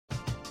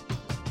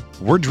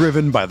We're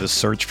driven by the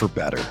search for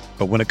better.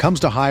 But when it comes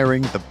to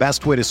hiring, the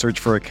best way to search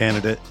for a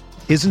candidate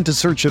isn't to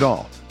search at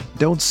all.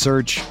 Don't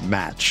search,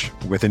 match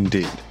with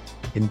Indeed.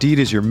 Indeed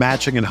is your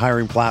matching and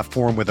hiring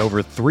platform with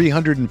over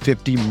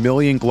 350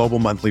 million global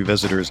monthly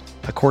visitors,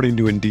 according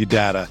to Indeed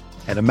data,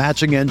 and a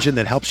matching engine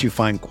that helps you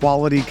find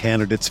quality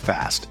candidates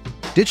fast.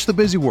 Ditch the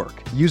busy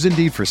work. Use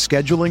Indeed for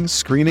scheduling,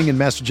 screening, and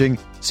messaging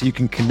so you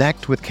can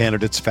connect with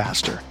candidates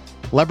faster.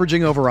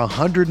 Leveraging over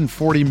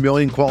 140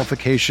 million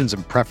qualifications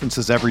and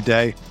preferences every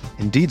day,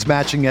 Indeed's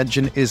matching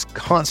engine is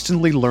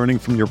constantly learning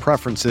from your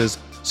preferences,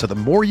 so the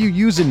more you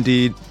use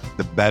Indeed,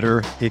 the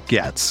better it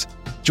gets.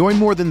 Join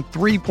more than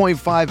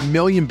 3.5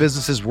 million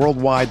businesses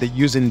worldwide that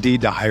use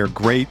Indeed to hire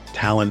great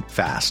talent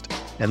fast.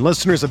 And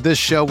listeners of this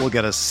show will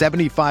get a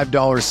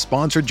 $75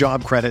 sponsored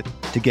job credit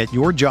to get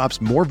your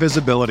jobs more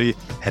visibility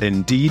at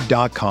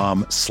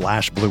Indeed.com/Blue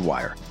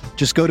Wire.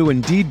 Just go to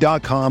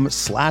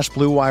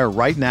Indeed.com/Blue Wire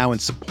right now and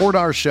support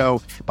our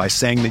show by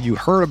saying that you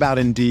heard about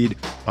Indeed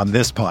on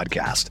this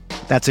podcast.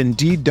 That's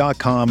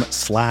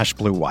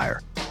Indeed.com/Blue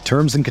Wire.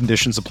 Terms and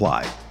conditions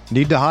apply.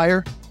 Need to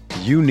hire?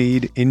 You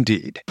need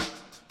Indeed.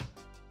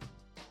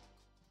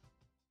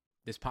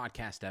 This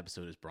podcast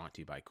episode is brought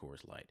to you by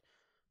Coors Light.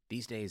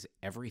 These days,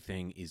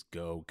 everything is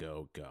go,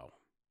 go, go.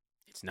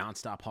 It's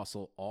nonstop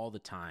hustle all the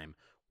time.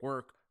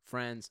 Work,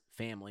 friends,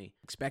 family.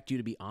 Expect you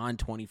to be on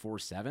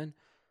 24/7?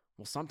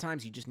 Well,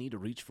 sometimes you just need to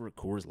reach for a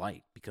Coors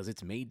Light because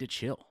it's made to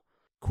chill.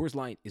 Coors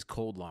Light is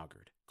cold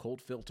lagered,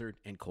 cold filtered,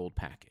 and cold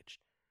packaged.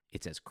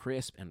 It's as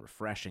crisp and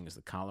refreshing as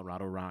the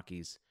Colorado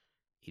Rockies.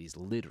 It is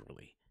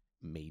literally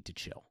made to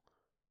chill.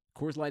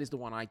 Coors Light is the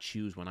one I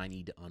choose when I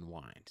need to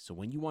unwind. So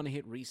when you want to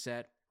hit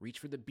reset, reach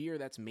for the beer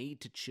that's made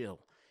to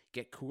chill.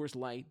 Get Coors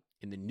Light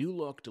in the new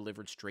look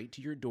delivered straight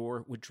to your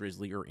door with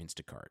Drizzly or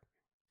Instacart.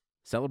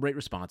 Celebrate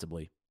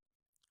responsibly.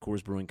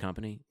 Coors Brewing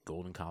Company,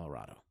 Golden,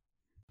 Colorado.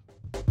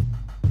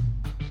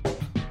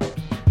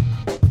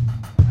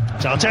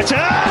 Arteta!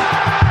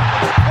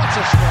 What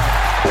a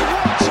strike!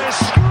 What a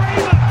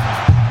screamer!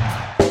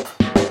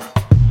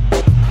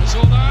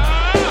 Zola!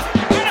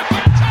 And a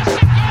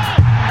fantastic goal!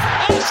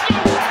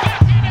 Arsenal back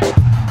in it!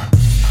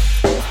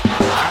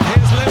 And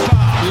here's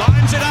Limpar,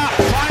 lines it up,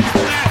 finds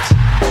the net.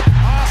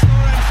 Arsenal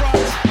are in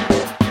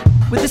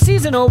front. With the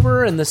season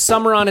over and the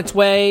summer on its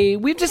way,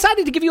 we've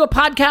decided to give you a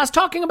podcast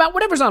talking about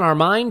whatever's on our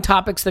mind,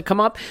 topics that come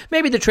up,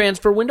 maybe the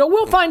transfer window.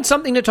 We'll find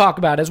something to talk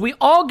about as we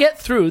all get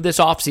through this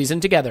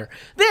offseason together.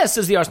 This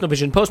is the Arsenal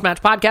Vision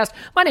Post-Match Podcast.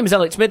 My name is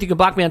Elliot Smith. You can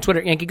block me on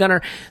Twitter at Yankee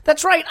Gunner.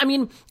 That's right. I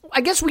mean,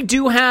 I guess we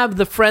do have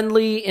the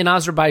friendly in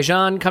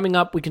Azerbaijan coming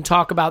up. We can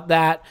talk about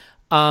that.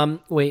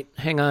 Wait,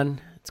 hang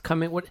on. It's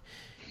coming. What it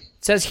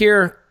says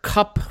here,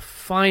 Cup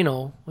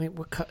Final. Wait,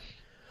 what cup?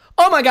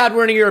 Oh my God,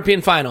 we're in a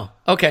European final.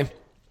 Okay.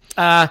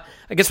 I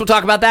guess we'll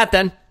talk about that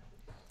then.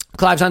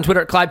 Clive's on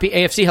Twitter at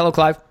ClivePAFC. Hello,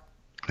 Clive.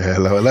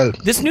 Hello, hello.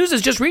 This news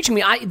is just reaching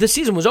me. The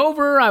season was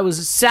over. I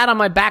was sat on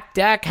my back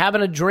deck,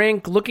 having a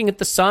drink, looking at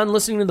the sun,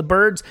 listening to the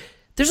birds.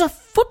 There's a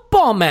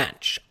football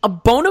match, a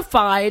bona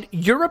fide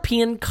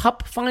European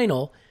Cup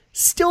final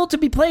still to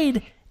be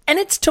played, and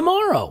it's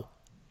tomorrow.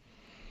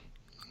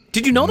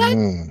 Did you know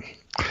that?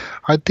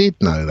 I did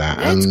know that.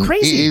 That's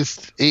crazy. It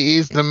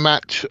is the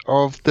match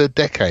of the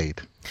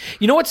decade.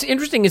 You know what's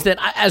interesting is that,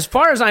 as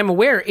far as I'm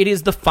aware, it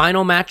is the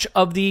final match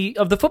of the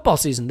football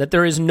season, that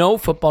there is no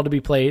football to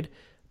be played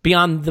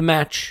beyond the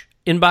match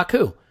in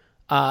Baku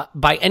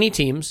by any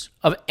teams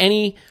of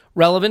any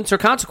relevance or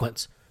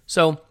consequence.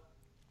 So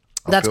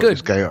that's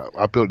good.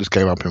 I built this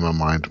game up in my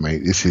mind,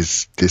 mate. This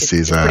is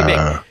pretty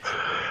big.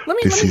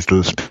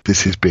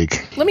 This is big.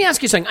 Let me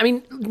ask you something. I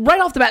mean, right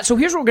off the bat, so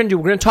here's what we're going to do.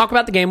 We're going to talk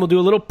about the game. We'll do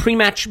a little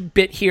pre-match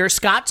bit here.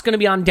 Scott's going to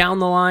be on Down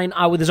the Line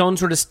with his own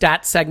sort of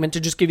stats segment to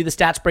just give you the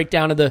stats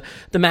breakdown of the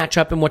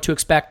matchup and what to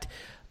expect,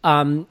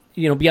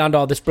 beyond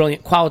all this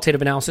brilliant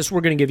qualitative analysis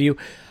we're going to give you.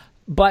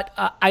 But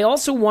I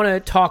also want to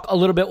talk a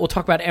little bit. We'll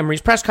talk about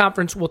Emery's press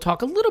conference. We'll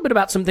talk a little bit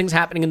about some things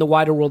happening in the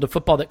wider world of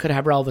football that could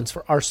have relevance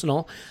for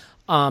Arsenal.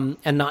 And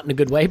not in a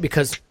good way,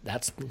 because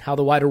that's how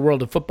the wider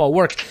world of football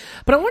works.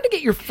 But I wanted to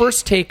get your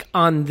first take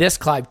on this,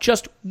 Clive,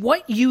 just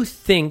what you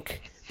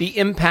think the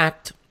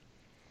impact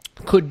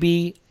could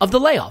be of the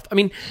layoff. I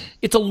mean,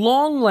 it's a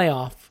long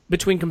layoff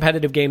between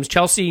competitive games.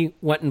 Chelsea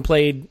went and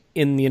played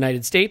in the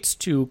United States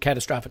to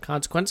catastrophic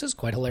consequences,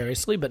 quite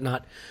hilariously, but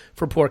not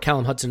for poor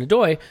Callum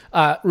Hudson-Odoi.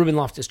 Ruben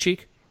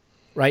Loftus-Cheek.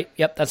 Right?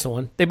 Yep, that's the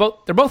one. They're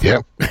both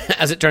yep.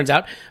 As it turns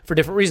out, for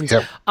different reasons.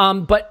 Yep.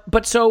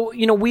 But so,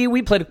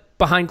 we played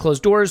behind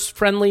closed doors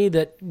friendly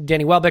that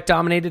Danny Welbeck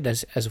dominated,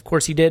 as of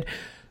course he did.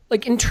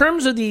 Like, in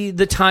terms of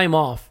the time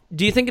off,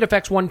 do you think it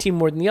affects one team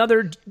more than the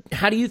other?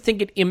 How do you think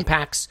it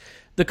impacts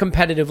the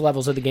competitive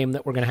levels of the game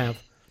that we're going to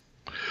have?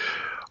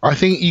 I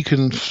think you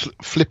can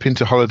flip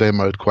into holiday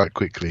mode quite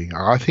quickly.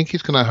 I think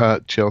it's going to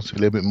hurt Chelsea a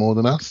little bit more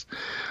than us.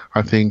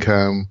 I think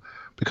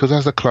because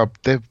as a club,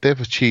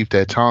 they've achieved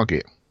their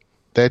target.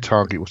 Their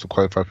target was to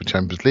qualify for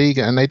Champions League,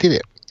 and they did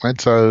it. Right?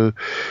 So,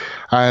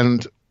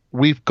 and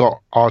we've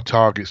got our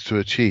targets to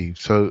achieve.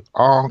 So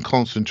our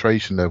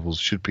concentration levels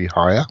should be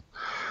higher.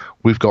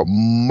 We've got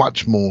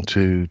much more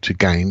to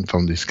gain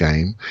from this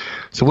game.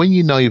 So when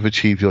you know you've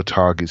achieved your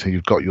targets and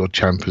you've got your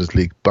Champions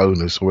League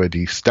bonus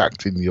already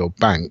stacked in your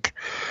bank,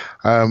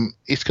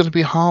 it's going to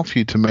be hard for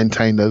you to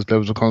maintain those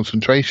levels of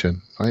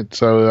concentration, right?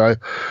 So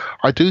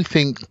I do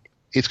think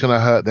it's going to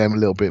hurt them a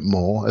little bit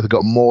more. They've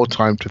got more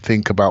time to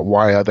think about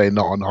why are they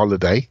not on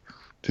holiday.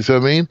 Do you see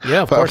what I mean?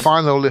 Yeah, of but course.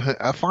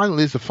 a final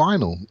is a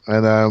final.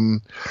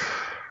 And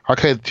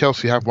okay,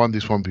 Chelsea have won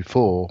this one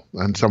before,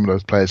 and some of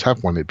those players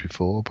have won it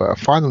before, but a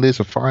final is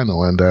a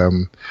final,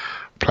 and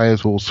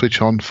players will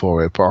switch on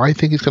for it. But I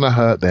think it's going to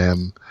hurt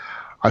them.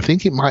 I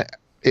think it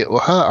will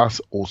hurt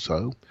us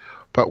also.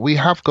 But we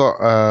have got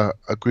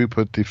a group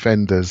of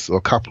defenders, or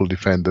a couple of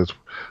defenders,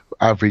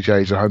 average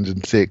age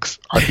 106.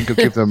 I think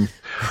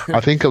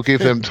I'll give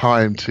them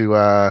time to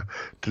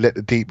let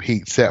the deep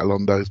heat settle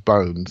on those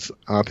bones.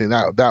 And I think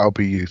that'll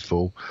be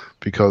useful,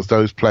 because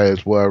those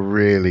players were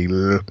really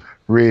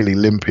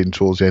limping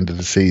towards the end of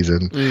the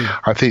season.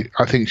 I think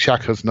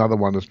Xhaka's another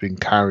one that's been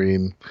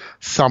carrying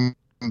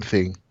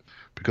something,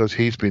 because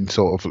he's been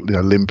sort of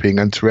limping,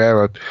 and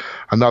Torreira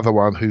another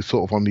one who's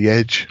sort of on the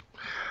edge.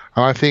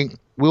 And I think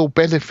we'll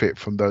benefit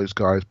from those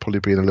guys probably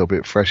being a little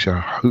bit fresher,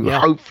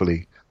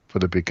 hopefully, for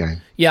the big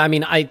game. Yeah, I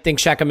mean, I think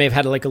Xhaka may have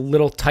had like a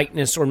little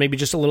tightness, or maybe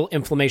just a little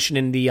inflammation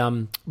in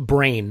the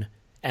brain,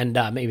 and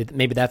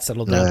maybe that's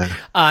settled down.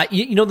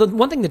 The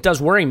one thing that does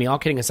worry me, all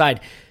kidding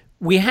aside,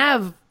 we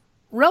have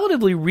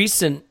relatively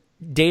recent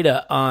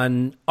data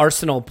on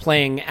Arsenal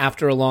playing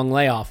after a long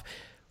layoff.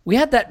 We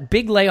had that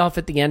big layoff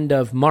at the end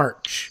of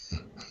March.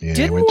 Yeah,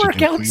 didn't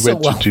work out so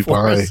well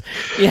for us.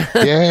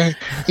 Yeah.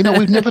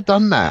 We've never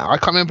done that. I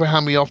can't remember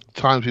how many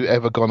times we've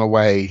ever gone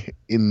away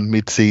in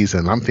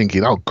mid-season. I'm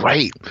thinking, oh,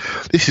 great,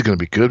 this is going to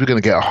be good. We're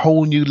going to get a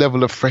whole new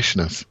level of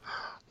freshness.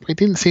 It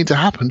didn't seem to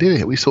happen, did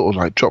it? We sort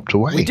of dropped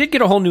away. We did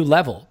get a whole new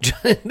level.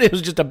 It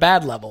was just a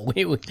bad level.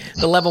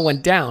 The level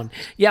went down.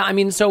 Yeah, I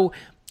mean, so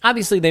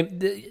obviously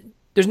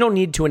there's no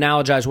need to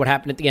analogize what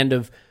happened at the end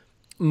of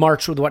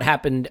March with what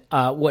happened,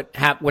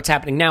 what's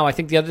happening now. I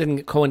think the other thing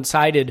that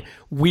coincided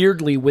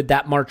weirdly with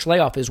that March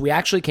layoff is we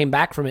actually came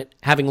back from it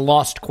having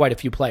lost quite a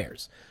few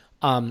players.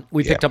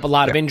 We picked up a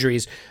lot of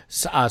injuries,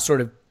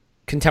 sort of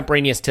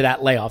contemporaneous to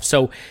that layoff.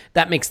 So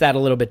that makes that a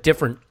little bit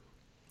different.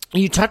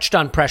 You touched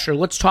on pressure.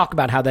 Let's talk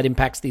about how that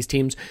impacts these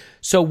teams.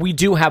 So we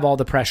do have all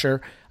the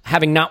pressure,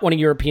 having not won a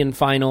European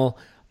final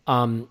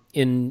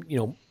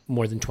in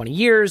more than 20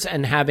 years,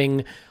 and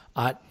having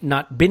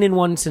not been in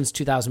one since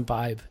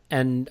 2005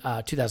 and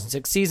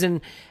 2006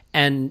 season,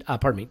 and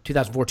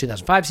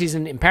 2004-2005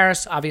 season in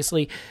Paris,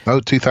 obviously. Oh,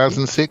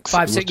 2006?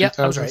 5-6, yeah,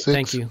 I was right.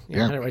 Thank you.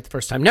 Yeah, I had it right the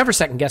first time. Never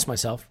second guess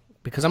myself,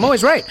 because I'm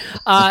always right.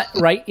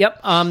 Right,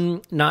 yep.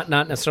 Not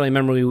necessarily a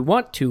memory we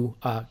want to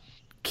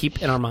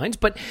keep in our minds.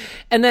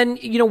 And then,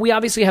 we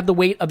obviously have the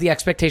weight of the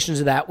expectations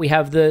of that. We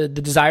have the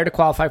desire to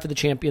qualify for the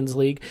Champions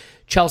League.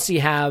 Chelsea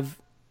have,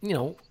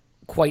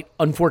 quite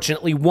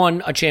unfortunately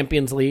won a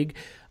Champions League.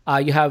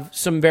 You have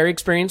some very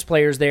experienced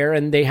players there,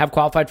 and they have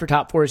qualified for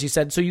top four, as you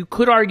said. So you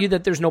could argue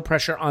that there's no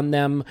pressure on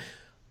them.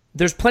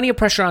 There's plenty of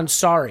pressure on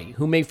Sarri,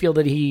 who may feel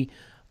that he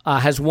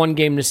has one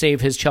game to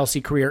save his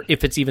Chelsea career,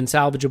 if it's even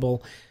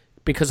salvageable,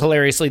 because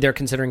hilariously they're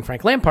considering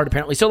Frank Lampard,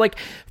 apparently. So,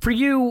 for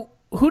you,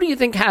 who do you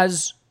think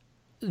has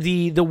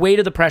the weight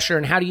of the pressure,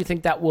 and how do you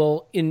think that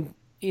will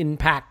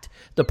impact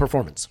the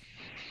performance?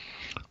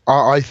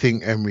 I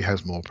think Emery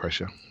has more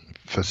pressure,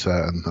 for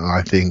certain.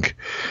 I think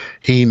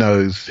he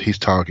knows his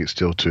target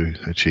still to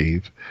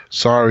achieve.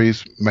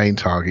 Sarri's main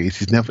target is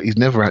he's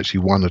never actually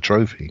won a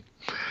trophy,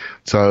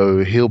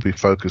 so he'll be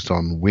focused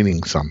on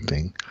winning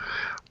something.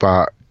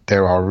 But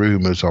there are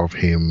rumours of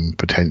him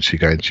potentially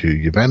going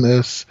to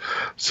Juventus,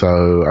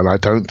 and I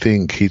don't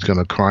think he's going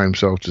to cry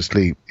himself to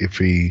sleep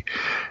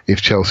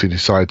if Chelsea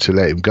decide to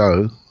let him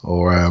go,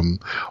 or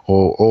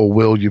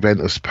will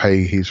Juventus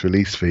pay his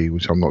release fee,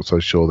 which I'm not so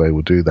sure they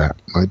will do that.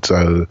 Right?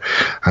 So,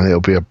 and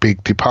it'll be a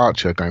big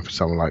departure going for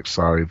someone like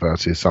Sarri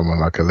versus someone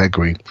like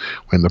Allegri,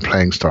 when the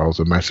playing styles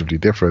are massively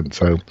different.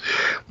 So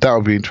that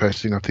will be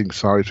interesting. I think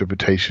Sarri's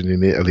reputation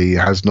in Italy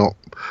has not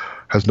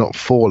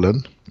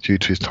fallen due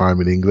to his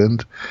time in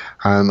England,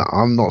 and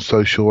I'm not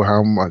so sure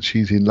how much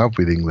he's in love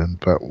with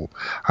England,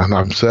 and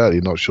I'm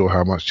certainly not sure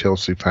how much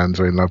Chelsea fans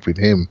are in love with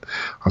him.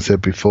 I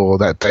said before,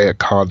 that day at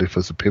Cardiff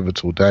was a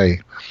pivotal day.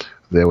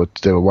 They were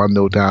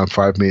 1-0 down,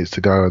 5 minutes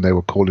to go, and they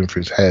were calling for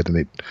his head,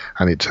 and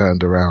it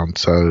turned around.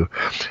 So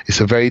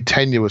it's a very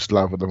tenuous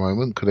love at the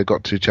moment, because they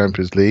got to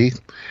Champions League.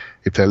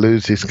 If they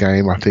lose this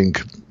game, I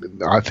think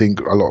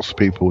a lot of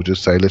people will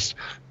just say, let's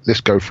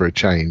go for a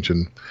change.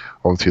 And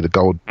obviously the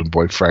golden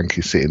boy Frank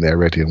is sitting there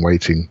ready and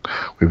waiting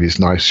with his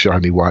nice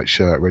shiny white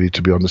shirt, ready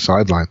to be on the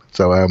sideline.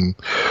 So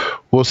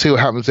we'll see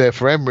what happens there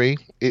for Emery.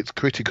 It's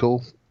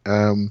critical.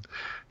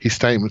 His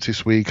statements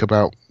this week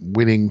about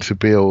winning to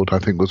build, I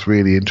think, was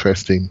really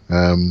interesting.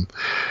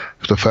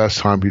 It's the first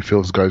time he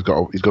feels as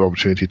though he's got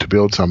opportunity to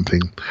build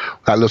something.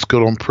 That looks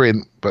good on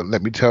print, but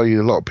let me tell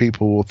you, a lot of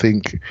people will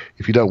think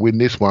if you don't win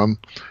this one,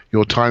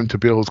 your time to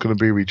build is going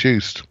to be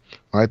reduced.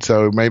 right?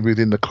 So maybe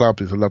within the club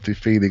there's a lovely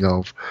feeling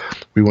of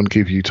we want to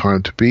give you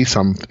time to be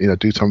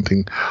do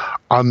something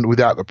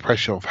without the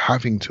pressure of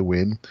having to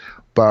win.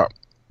 But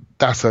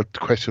that's a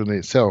question in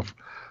itself.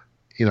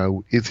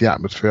 Is the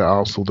atmosphere at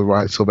Arsenal the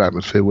right sort of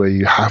atmosphere where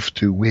you have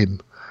to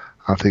win?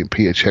 I think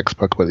Peter Cech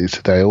spoke about this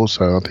today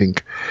also. I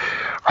think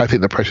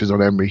the pressure's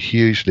on Emery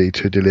hugely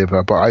to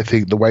deliver, but I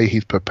think the way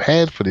he's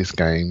prepared for this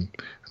game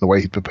and the way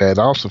he's prepared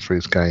Arsenal for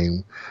his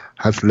game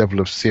has a level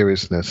of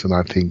seriousness, and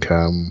I think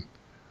we're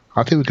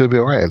going to be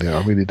all right, Elliot.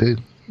 I really do.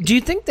 Do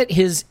you think that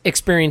his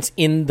experience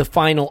in the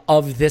final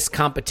of this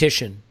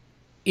competition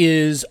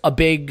is a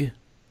big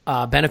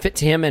benefit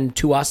to him and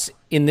to us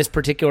in this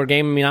particular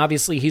game? I mean,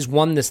 obviously he's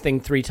won this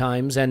thing 3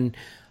 times, and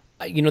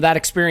that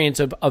experience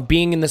of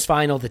being in this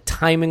final, the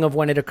timing of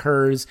when it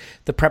occurs,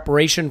 the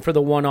preparation for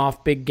the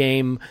one-off big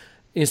game,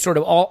 is sort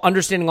of all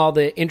understanding all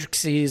the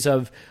intricacies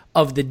of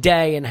the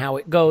day and how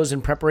it goes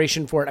and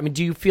preparation for it. I mean,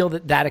 do you feel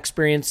that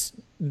experience,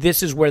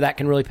 this is where that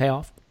can really pay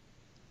off?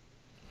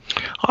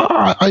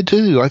 I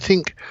do. I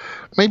think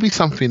maybe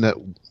something that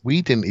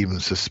we didn't even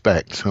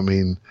suspect. I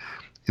mean,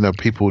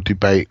 people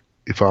debate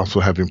if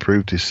Arsenal have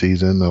improved this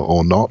season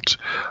or not.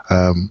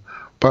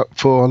 But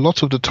for a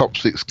lot of the top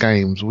 6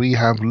 games, we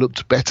have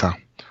looked better.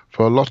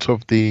 For a lot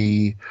of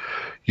the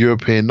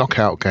European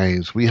knockout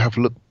games, we have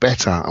looked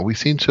better. And we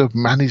seem to have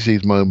managed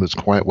these moments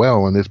quite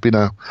well. And there's been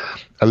a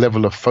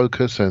level of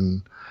focus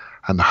and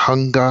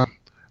hunger.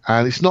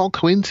 And it's not a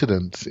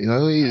coincidence.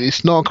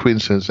 It's not a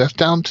coincidence. That's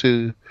down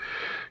to,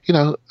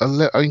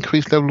 an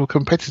increased level of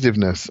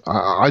competitiveness.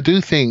 I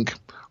do think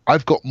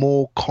I've got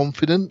more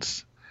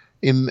confidence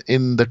in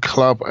the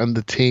club and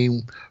the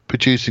team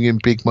producing in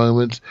big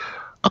moments.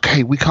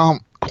 Okay, we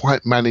can't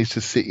quite manage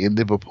the City and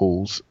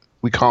Liverpool's.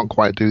 We can't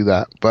quite do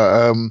that,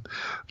 but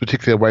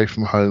particularly away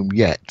from home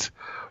yet.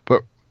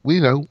 But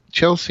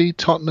Chelsea,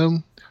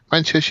 Tottenham,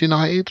 Manchester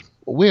United,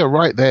 we are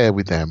right there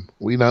with them.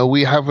 We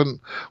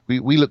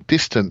look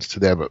distant to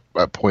them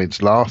at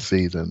points last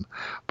season,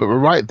 but we're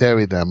right there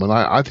with them. And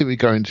I think we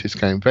go into this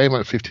game very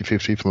much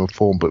 50-50 from a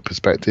form book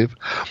perspective,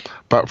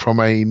 but from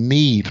a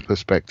need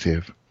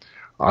perspective,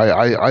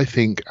 I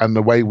think, and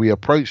the way we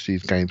approach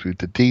these games with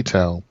the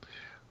detail,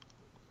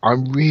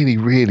 I'm really,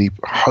 really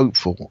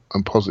hopeful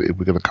and positive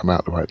we're going to come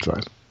out the right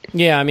side.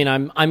 Yeah, I mean,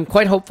 I'm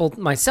quite hopeful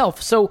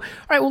myself. So, all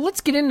right, well,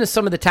 let's get into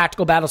some of the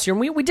tactical battles here.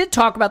 And we did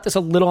talk about this a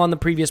little on the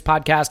previous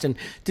podcast and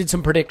did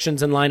some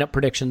predictions and lineup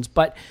predictions.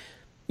 But,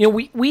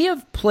 we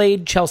have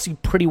played Chelsea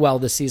pretty well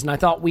this season. I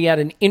thought we had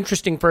an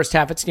interesting first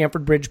half at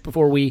Stamford Bridge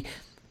before we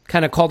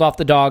kind of called off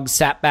the dogs,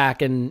 sat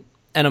back, and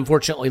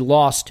unfortunately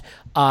lost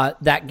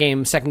that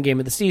game, second game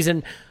of the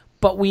season.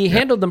 But we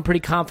handled them pretty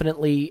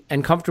confidently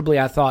and comfortably,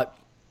 I thought,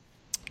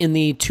 in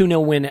the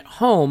 2-0 win at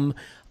home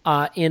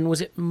in,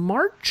 was it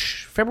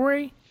March,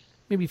 February?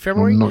 Maybe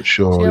February? I'm not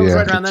sure. It was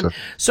right around then.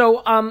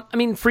 So, I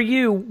mean, for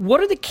you,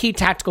 what are the key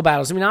tactical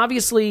battles? I mean,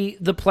 obviously,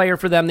 the player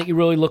for them that you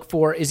really look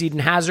for is Eden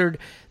Hazard.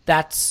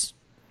 That's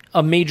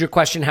a major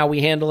question how we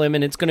handle him,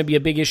 and it's going to be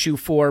a big issue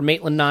for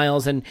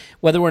Maitland-Niles, and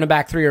whether we're in a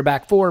back 3 or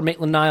back 4,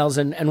 Maitland-Niles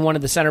and one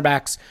of the center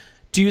backs.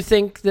 Do you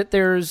think that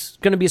there's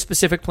going to be a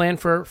specific plan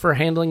for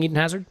handling Eden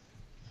Hazard?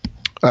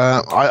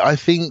 I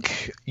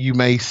think you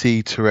may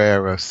see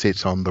Torreira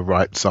sit on the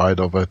right side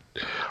of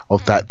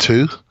that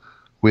too,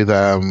 with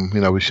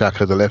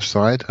Xhaka the left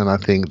side, and I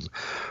think.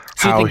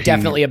 So you think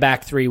definitely a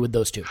back 3 with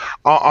those two?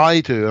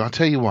 I do, and I'll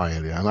tell you why,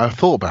 Elliot. And I've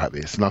thought about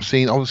this, and I've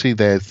seen, obviously,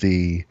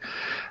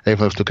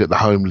 everyone's look at the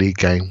home league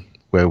game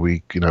where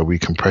we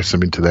compressed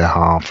them into their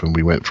half and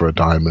we went for a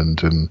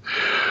diamond and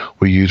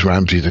we used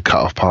Ramsey to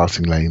cut off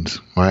passing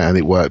lanes, right? And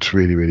it worked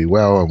really, really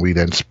well. And we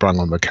then sprung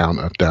on the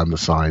counter down the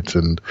sides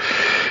and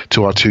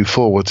to our 2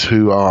 forwards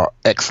who are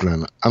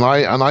excellent. And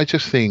I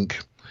just think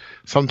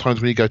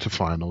sometimes when you go to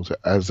finals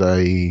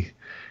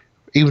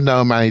even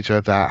though a manager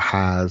that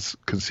has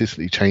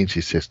consistently changed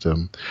his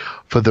system,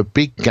 for the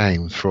big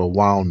games for a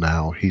while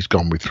now, he's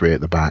gone with 3 at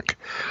the back.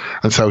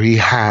 And so he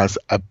has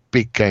a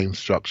big game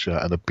structure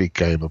and a big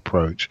game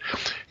approach.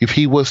 If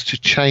he was to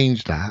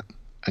change that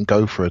and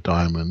go for a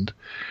diamond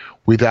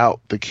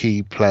without the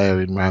key player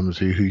in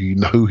Ramsey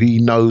who he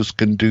knows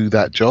can do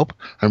that job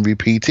and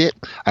repeat it,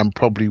 and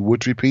probably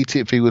would repeat it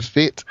if he was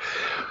fit,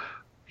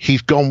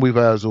 he's gone with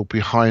Ozil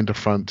behind the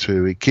front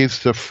 2. It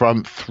gives the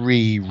front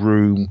 3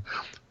 room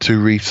to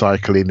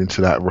recycle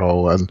into that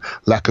role, and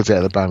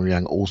Lacazette and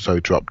Aubameyang also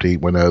drop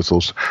deep when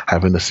Ozil's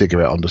having a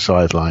cigarette on the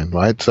sideline,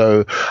 right?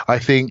 So I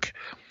think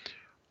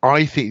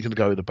he's going to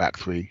go with the back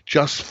 3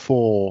 just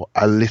for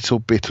a little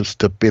bit of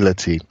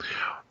stability.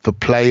 The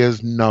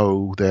players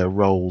know their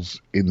roles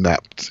in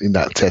that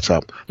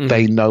setup. Mm-hmm.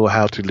 They know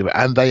how to deliver,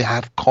 and they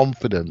have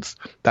confidence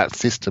that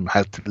system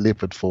has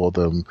delivered for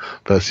them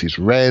versus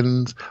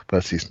Rennes,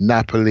 versus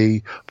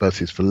Napoli,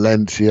 versus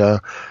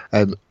Valencia,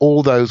 and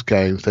all those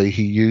games.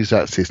 He used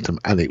that system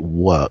and it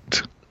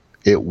worked.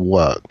 It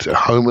worked.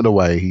 Home and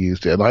away, he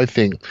used it. And I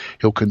think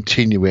he'll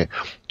continue it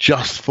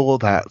just for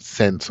that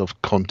sense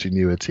of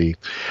continuity.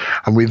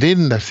 And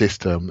within the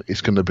system,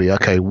 it's going to be,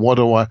 okay, what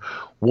do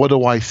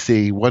I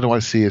see? What do I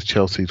see as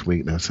Chelsea's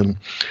weakness? And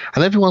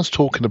everyone's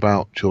talking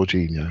about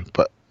Jorginho.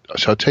 But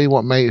shall I tell you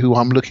what, mate, who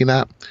I'm looking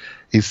at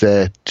is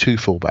their two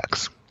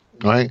fullbacks,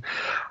 right?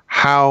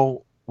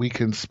 How we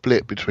can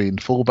split between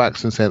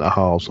fullbacks and centre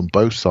halves on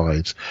both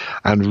sides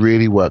and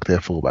really work their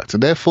fullbacks.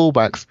 And their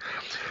fullbacks,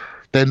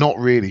 they're not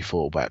really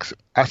fullbacks.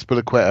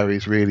 Azpilicueta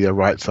is really a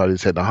right-sided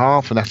centre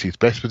half, and that's his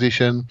best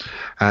position.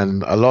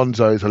 And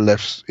Alonso is a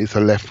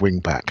left wing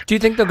back. Do you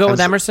think they'll go with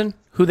Emerson,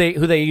 who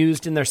they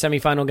used in their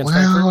semi-final against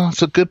Frankfurt? Well,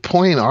 it's a good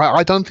point.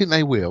 I don't think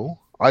they will.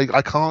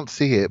 I can't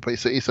see it, but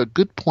it's a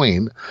good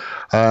point.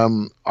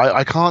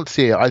 I can't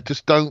see it. I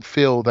just don't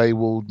feel they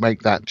will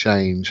make that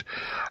change.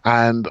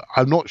 And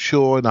I'm not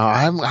sure. No, I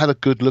haven't had a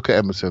good look at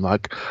Emerson.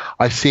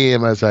 I see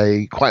him as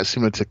quite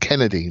similar to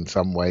Kennedy in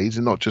some ways,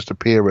 and not just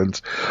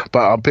appearance,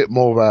 but a bit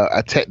more of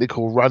a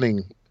technical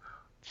running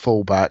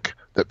fullback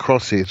that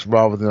crosses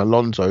rather than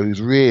Alonso,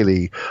 who's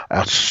really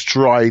a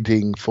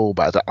striding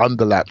fullback that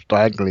underlaps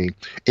diagonally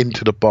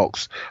into the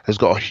box, has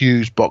got a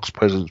huge box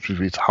presence with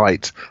his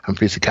height and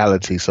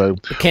physicality. So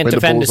can't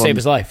defend to save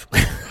his life.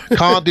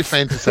 Can't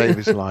defend to save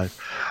his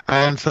life.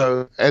 And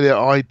so, Elliot,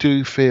 I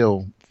do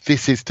feel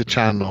this is the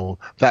channel,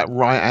 that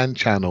right-hand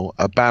channel,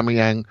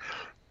 Aubameyang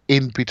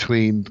in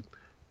between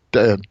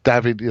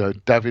Rudiger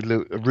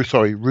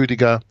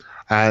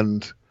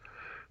and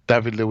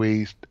David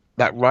Luiz.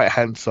 That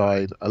right-hand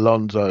side,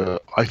 Alonso,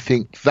 I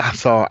think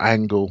that's our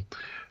angle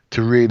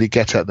to really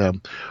get at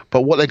them.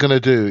 But what they're going to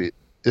do,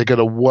 they're going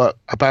to work,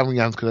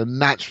 Aubameyang's going to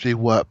naturally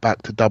work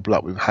back to double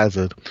up with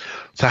Hazard.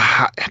 So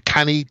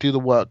can he do the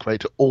work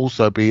rate to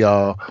also be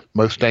our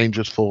most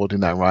dangerous forward in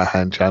that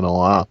right-hand channel?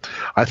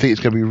 I think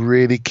it's going to be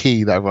really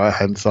key, that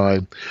right-hand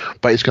side.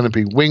 But it's going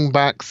to be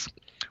wing-backs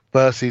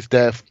versus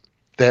their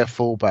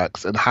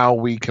fullbacks, and how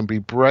we can be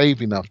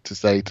brave enough to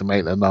say to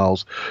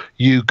Maitland-Niles,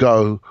 you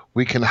go,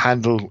 we can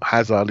handle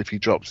Hazard if he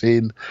drops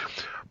in,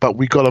 but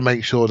we got to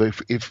make sure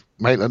that if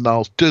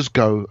Maitland-Niles does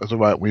go as a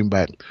right wing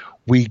back,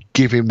 we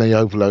give him the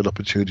overload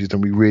opportunities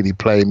and we really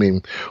play him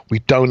in. We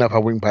don't have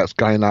our wing backs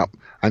going up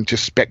and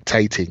just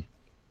spectating,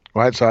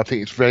 right? So I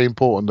think it's very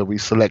important that we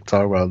select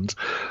our runs.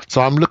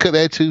 So I'm looking at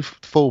their two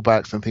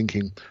fullbacks and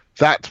thinking,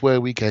 that's where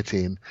we get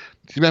in.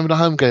 Do you remember the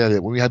home game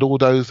when we had all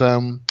those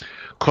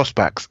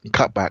crossbacks and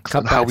cutbacks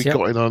and how we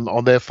got in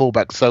on their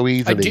fullbacks so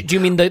easily? Do you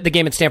mean the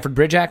game at Stamford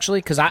Bridge,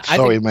 actually?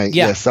 Sorry, mate.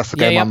 Yeah. Yes, that's the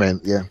game I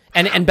meant, yeah.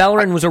 And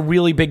Bellerin was a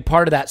really big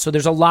part of that. So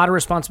there's a lot of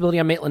responsibility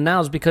on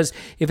Maitland-Niles, because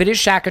if it is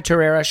Shaka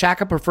Torreira,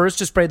 Shaka prefers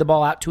to spray the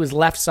ball out to his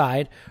left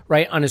side,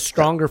 right, on his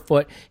stronger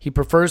foot. He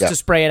prefers to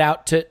spray it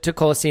out to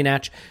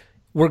Kolasinac.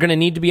 We're going to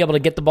need to be able to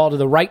get the ball to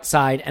the right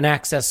side and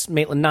access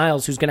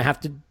Maitland-Niles, who's going to have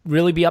to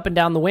really be up and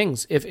down the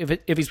wings if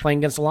he's playing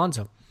against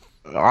Alonso.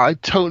 I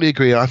totally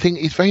agree. I think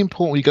it's very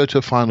important when you go to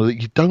a final that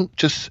you don't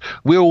just,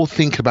 we all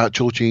think about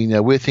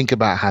Jorginho, we think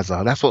about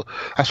Hazard. That's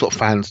what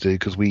fans do,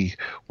 because we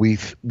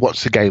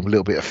watch the game with a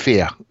little bit of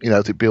fear,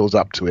 as it builds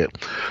up to it.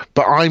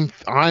 But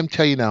I'm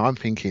telling you now, I'm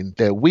thinking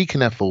they're weak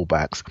in their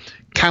fullbacks.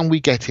 Can we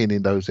get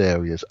in those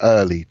areas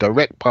early,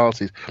 direct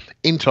passes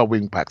into our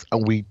wing backs,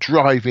 and we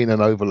drive in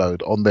an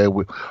overload on their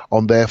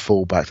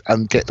fullbacks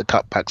and get the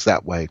cutbacks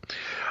that way?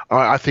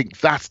 I think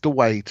that's the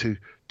way to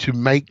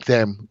make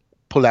them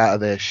pull out of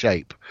their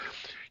shape.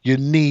 You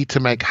need to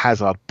make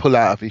Hazard pull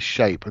out of his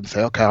shape and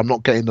say, okay, I'm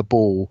not getting the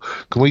ball.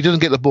 Because when he doesn't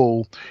get the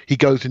ball, he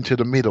goes into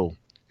the middle.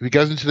 If he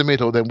goes into the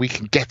middle, then we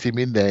can get him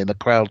in there in the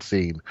crowd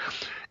scene.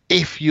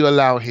 If you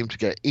allow him to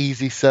get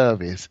easy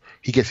service,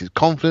 he gets his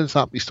confidence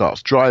up, he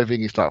starts driving,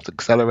 he starts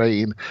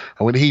accelerating,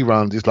 and when he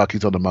runs, it's like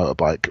he's on a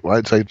motorbike,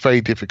 right? So it's very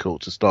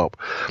difficult to stop.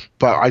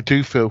 But I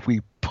do feel if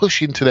we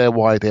push into their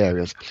wide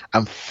areas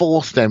and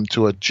force them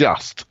to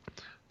adjust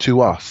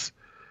to us,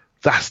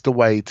 that's the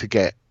way to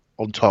get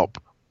on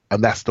top,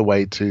 and that's the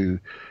way to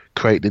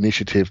create the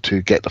initiative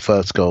to get the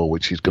first goal,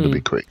 which is going to be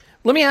quick.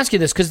 Let me ask you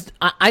this, because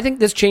I think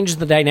this changes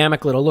the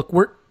dynamic a little. Look,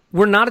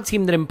 we're not a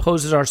team that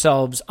imposes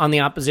ourselves on the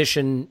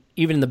opposition,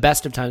 even in the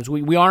best of times.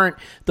 We aren't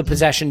the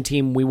possession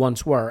team we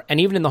once were. And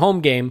even in the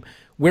home game,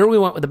 where we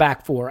went with the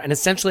back four and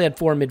essentially had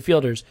four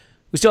midfielders,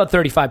 we still had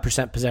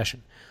 35%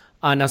 possession.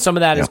 Now, some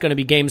of that is going to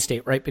be game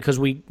state, right? Because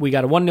we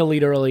got a 1-0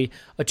 lead early,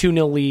 a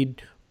 2-0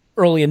 lead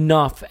early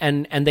enough,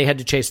 and they had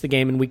to chase the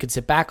game, and we could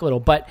sit back a little.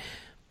 But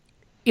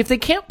if they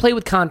can't play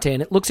with Conte,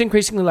 and it looks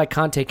increasingly like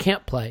Conte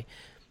can't play,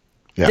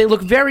 they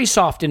look very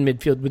soft in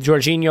midfield with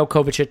Jorginho,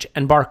 Kovacic,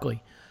 and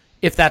Barkley,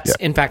 if that's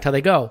in fact how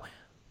they go.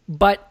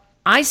 But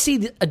I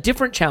see a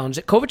different challenge,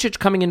 that Kovacic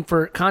coming in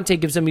for Conte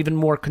gives them even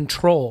more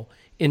control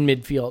in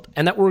midfield,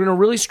 and that we're going to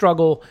really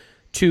struggle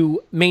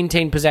to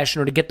maintain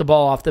possession or to get the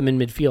ball off them in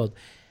midfield.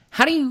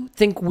 How do you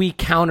think we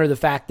counter the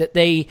fact that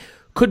they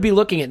could be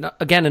looking at,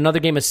 again, another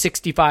game of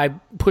 65,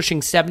 pushing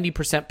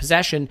 70%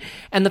 possession,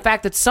 and the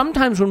fact that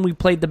sometimes when we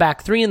played the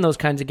back three in those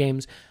kinds of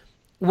games,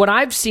 what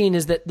I've seen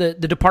is that the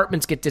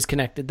departments get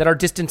disconnected, that our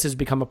distances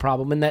become a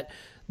problem, and that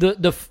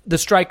the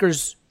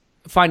strikers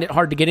find it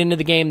hard to get into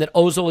the game, that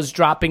Ozil is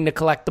dropping to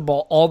collect the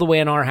ball all the way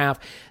in our half.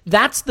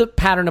 That's the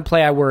pattern of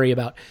play I worry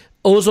about.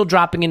 Ozil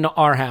dropping into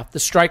our half, the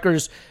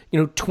strikers,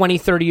 20,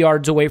 30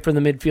 yards away from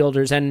the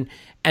midfielders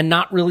and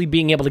not really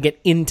being able to get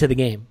into the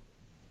game.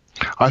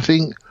 I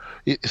think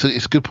it's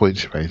a good point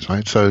to raise,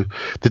 right? So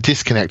the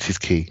disconnect is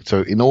key.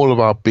 So in all of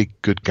our big,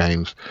 good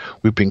games,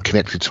 we've been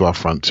connected to our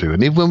front two.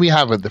 And even when we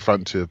haven't, the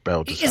front two have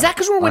bailed us Is that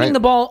because we're winning the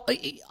ball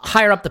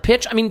higher up the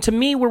pitch? I mean, to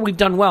me, where we've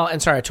done well,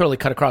 and sorry, I totally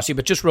cut across you,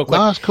 but just real quick.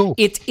 No, that's cool.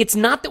 It's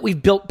not that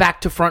we've built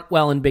back to front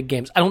well in big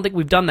games. I don't think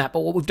we've done that, but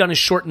what we've done is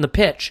shorten the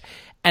pitch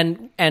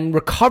and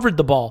recovered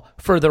the ball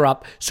further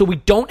up so we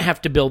don't have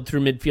to build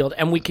through midfield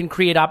and we can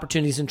create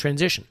opportunities in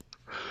transition.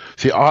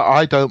 See,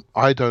 I don't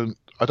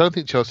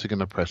think Chelsea are going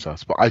to press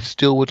us, but I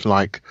still would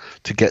like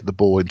to get the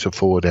ball into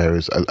forward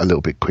areas a little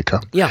bit quicker.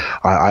 Yeah.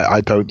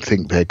 I don't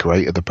think they're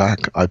great at the back.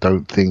 I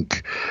don't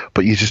think,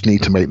 but you just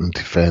need to make them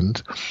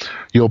defend.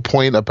 Your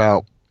point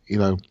about,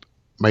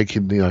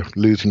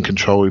 losing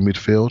control in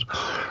midfield,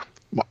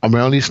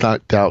 my only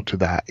slight doubt to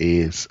that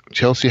is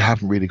Chelsea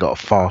haven't really got a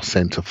fast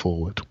centre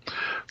forward.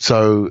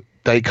 So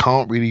they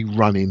can't really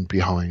run in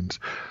behind.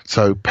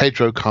 So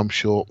Pedro comes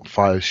short,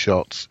 fires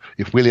shots.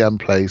 If Willian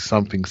plays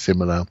something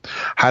similar,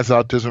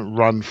 Hazard doesn't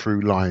run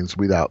through lines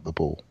without the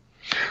ball.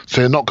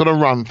 So they're not going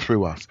to run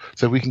through us.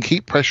 So if we can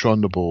keep pressure on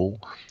the ball,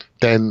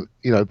 then,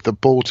 the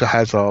ball to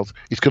Hazard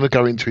is going to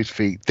go into his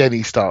feet. Then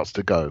he starts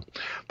to go.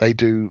 They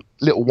do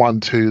little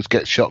 1-2s,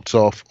 get shots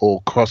off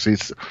or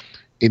crosses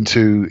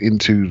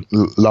into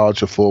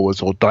larger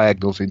forwards or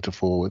diagonals into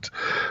forwards.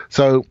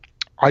 So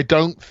I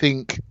don't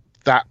think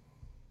that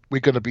we're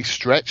going to be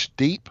stretched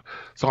deep.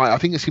 So I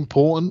think it's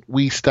important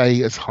we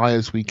stay as high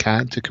as we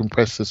can to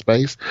compress the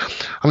space.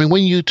 I mean,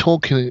 when you're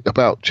talking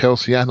about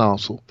Chelsea and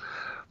Arsenal,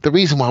 the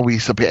reason why we're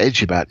a bit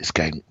edgy about this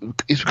game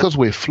is because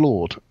we're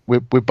flawed.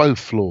 We're both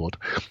flawed.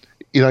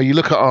 You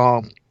look at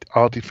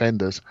our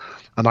defenders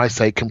and I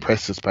say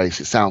compress the space.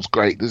 It sounds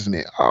great, doesn't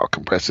it?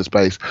 Compress the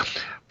space.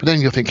 But then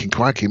you're thinking,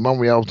 crikey,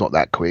 Monreal's not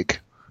that quick.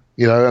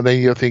 And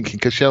then you're thinking,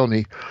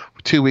 Koscielny,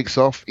 2 weeks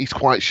off, he's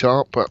quite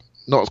sharp, but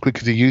not as quick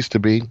as he used to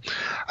be.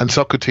 And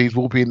Socrates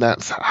will be in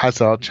that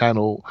Hazard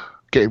channel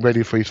getting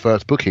ready for his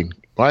first booking,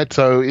 right?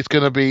 So it's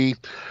going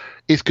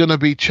to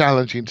be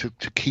challenging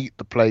to keep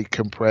the play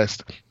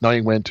compressed,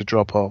 knowing when to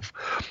drop off.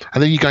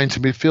 And then you go into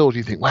midfield,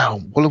 you think, wow,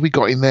 what have we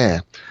got in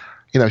there?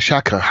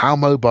 Xhaka, how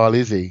mobile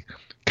is he?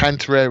 Can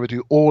Torreira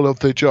do all of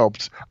the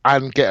jobs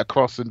and get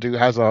across and do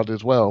Hazard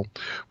as well?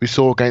 We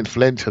saw against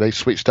Valencia, they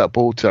switched that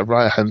ball to the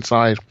right-hand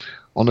side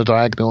on the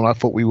diagonal, and I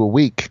thought we were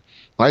weak.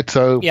 Right,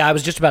 so yeah, I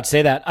was just about to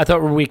say that. I thought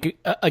we were weak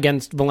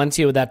against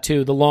Valencia with that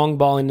too, the long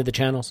ball into the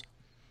channels.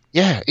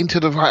 Yeah,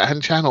 into the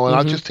right-hand channel. And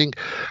I just think,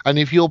 and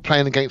if you're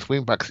playing against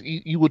wing-backs,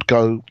 you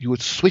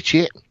would switch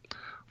it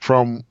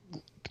from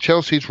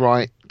Chelsea's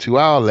right to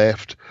our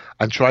left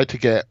and try to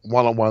get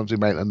one-on-ones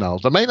with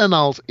Maitland-Niles. Now,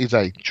 Maitland-Niles is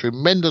a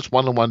tremendous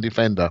one-on-one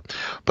defender,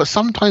 but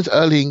sometimes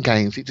early in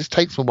games, it just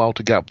takes him a while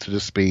to get up to the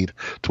speed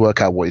to work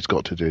out what he's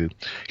got to do.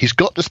 He's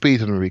got the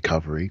speed and the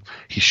recovery.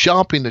 He's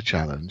sharp in the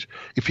challenge.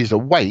 If he's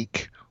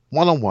awake,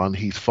 one-on-one,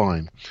 he's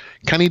fine.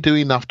 Can he do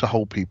enough to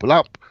hold people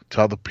up,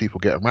 to other people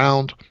get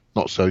around?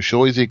 Not so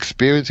sure. Is he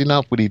experienced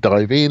enough? Will he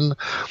dive in?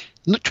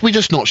 We're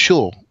just not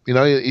sure.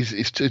 He's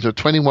a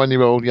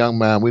 21-year-old young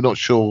man. We're not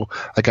sure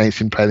against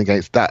him playing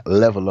against that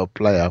level of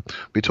player.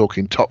 We're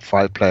talking top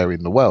 5 player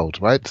in the world,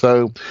 right?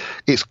 So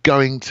it's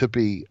going to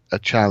be a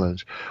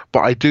challenge. But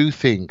I do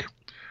think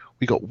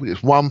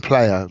there's one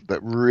player that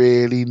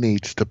really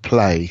needs to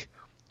play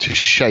to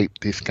shape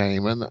this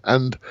game,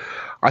 and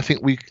I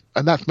think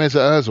and that's Mesut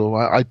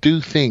Ozil. I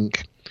do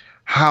think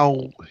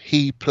how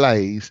he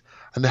plays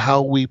and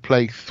how we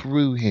play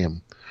through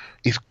him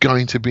is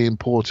going to be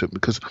important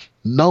because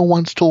no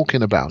one's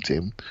talking about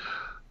him.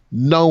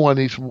 No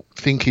one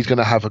think he's going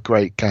to have a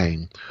great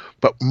game,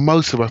 but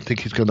most of us think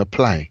he's going to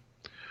play.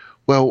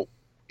 Well,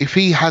 if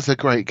he has a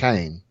great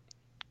game,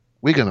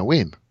 we're going to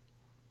win,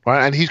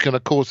 right? And he's going to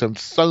cause them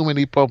so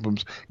many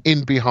problems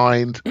in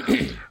behind,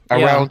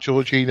 around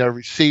Jorginho,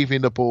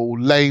 receiving the ball,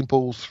 laying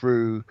balls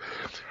through,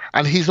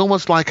 and he's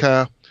almost like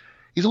our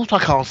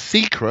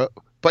secret.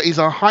 But he's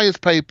our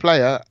highest paid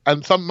player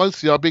and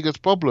mostly our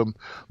biggest problem.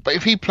 But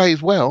if he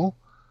plays well,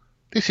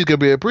 this is going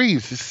to be a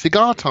breeze. It's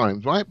cigar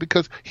times, right?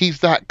 Because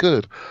he's that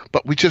good.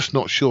 But we're just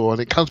not sure.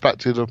 And it comes back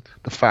to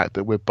the fact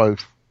that we're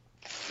both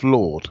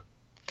flawed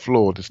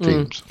as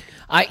teams.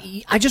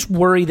 I just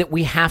worry that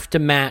we have to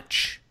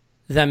match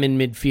them in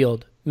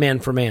midfield, man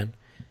for man.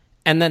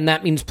 And then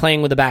that means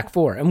playing with a back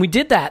four. And we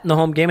did that in the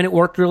home game, and it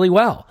worked really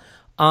well.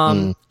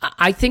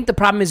 I think the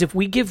problem is if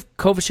we give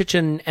Kovacic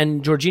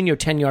and Jorginho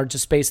 10 yards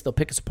of space, they'll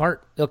pick us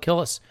apart. They'll kill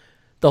us.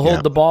 They'll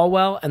hold the ball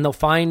well, and they'll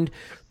find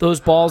those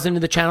balls into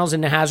the channels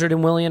into Hazard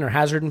and Willian or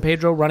Hazard and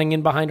Pedro running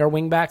in behind our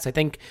wingbacks. I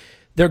think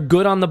they're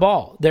good on the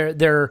ball.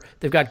 They've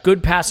got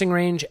good passing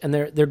range, and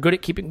they're good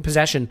at keeping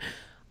possession.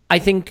 I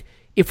think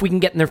if we can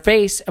get in their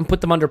face and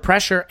put them under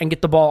pressure and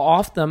get the ball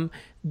off them,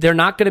 they're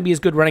not going to be as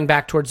good running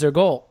back towards their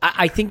goal.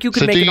 I think you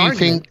could make an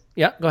argument.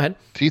 Yeah, go ahead.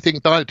 Do you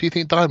think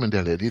Diamond,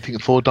 Elliot? Do you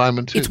think 4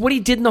 Diamond too? It's what he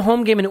did in the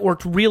home game, and it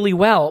worked really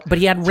well. But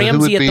he had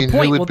Ramsey at the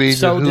point.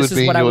 This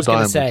is what I was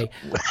going to say.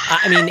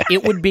 I mean,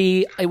 it would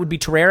be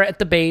Torreira at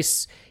the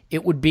base.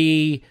 It would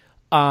be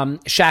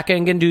Xhaka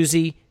and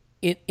Guendouzi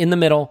in the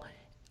middle,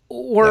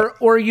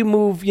 or you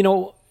move,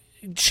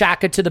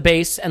 Xhaka to the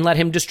base and let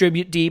him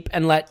distribute deep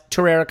and let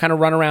Torreira kind of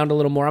run around a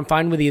little more. I'm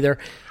fine with either.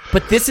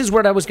 But this is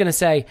what I was going to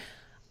say.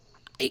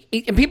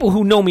 And people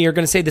who know me are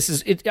going to say this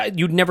is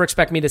you'd never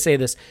expect me to say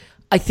this.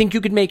 I think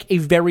you could make a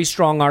very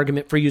strong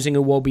argument for using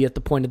Iwobi at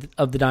the point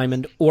of the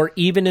diamond, or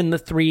even in the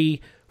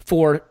 3-4-2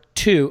 or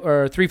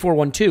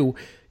 3-4-1-2.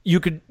 You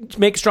could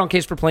make a strong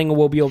case for playing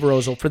Iwobi over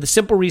Ozil for the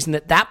simple reason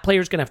that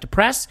player is going to have to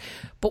press.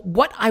 But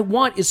what I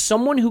want is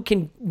someone who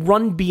can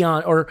run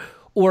beyond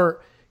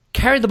or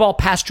carry the ball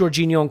past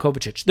Jorginho and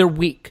Kovacic. They're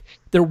weak.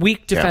 They're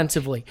weak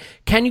defensively. Yeah.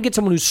 Can you get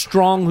someone who's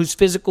strong, who's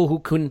physical, who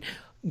can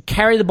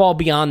carry the ball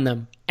beyond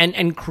them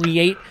and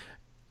create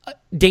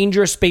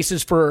dangerous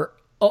spaces for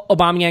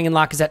Aubameyang and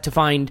Lacazette to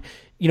find,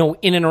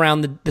 in and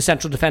around the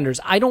central defenders?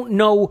 I don't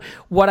know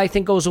what I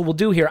think Ozil will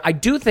do here. I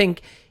do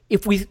think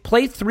if we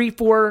play 3-4-3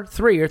 or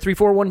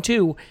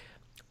 3-4-1-2,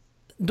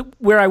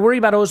 where I worry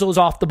about Ozil is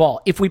off the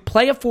ball. If we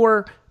play a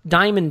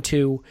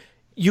 4-diamond-2,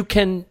 you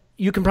can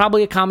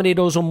probably accommodate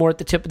Ozil more at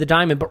the tip of the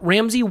diamond. But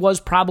Ramsey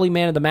was probably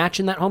man of the match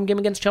in that home game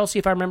against Chelsea,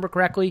 if I remember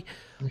correctly.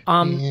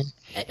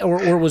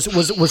 Or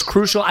was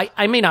crucial.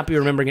 I may not be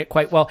remembering it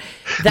quite well.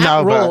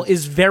 That role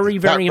is very,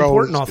 very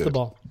important off the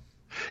ball.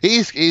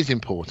 It is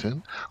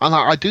important, and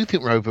I do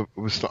think we're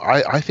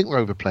I think we're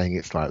overplaying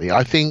it slightly.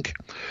 I think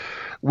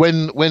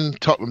when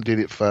Tottenham did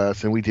it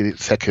first and we did it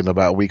second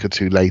about a week or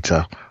two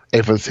later,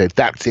 everyone said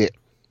that's it.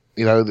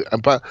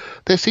 But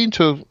they seem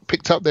to have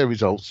picked up their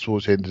results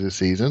towards the end of the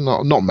season.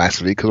 Not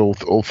massively,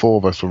 because all 4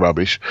 of us were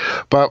rubbish,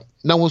 but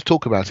no one's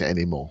talking about it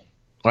anymore.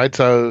 Right,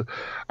 so,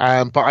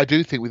 but I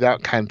do think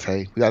without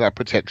Kante, without that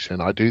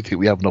protection, I do think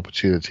we have an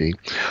opportunity.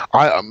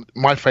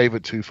 My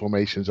favourite 2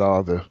 formations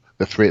are the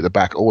 3 at the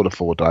back or the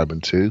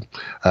 4-diamond-2.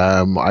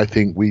 I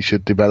think we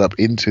should develop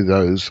into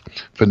those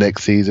for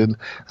next season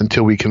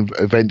until we can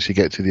eventually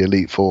get to the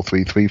elite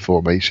 4-3-3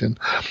 formation.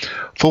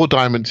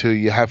 4-diamond-2,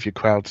 you have your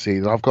crowd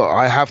scene.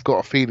 I have got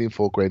a feeling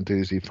for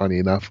Guendouzi. Funny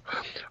enough,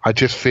 I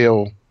just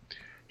feel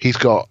he's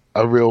got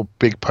a real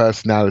big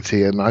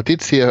personality, and I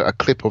did see a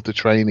clip of the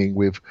training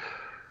with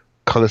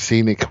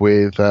Kolasinac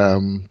with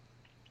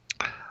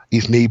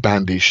his knee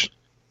bandage,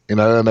 and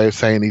they were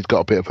saying he's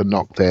got a bit of a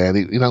knock there. And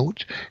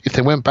if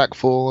they went back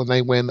 4 and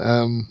they went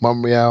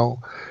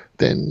Monreal,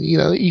 then you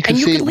can see it. And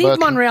you can leave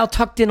Monreal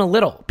tucked in a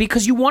little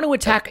because you want to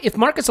attack. If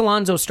Marcus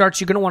Alonso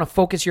starts, you're going to want to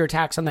focus your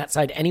attacks on that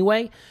side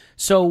anyway.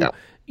 So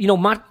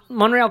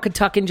Monreal could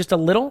tuck in just a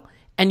little,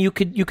 and you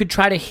could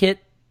try to hit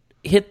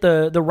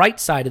the right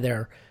side of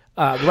their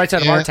the right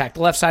side of our attack,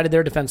 the left side of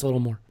their defense a little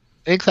more.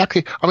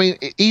 Exactly. I mean,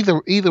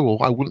 either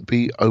or, I wouldn't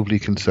be overly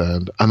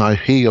concerned. And I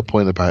hear your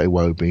point about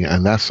Iwobi,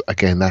 and that's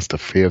the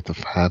fear of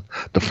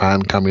the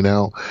fan coming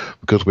out,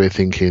 because we're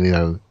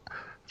thinking,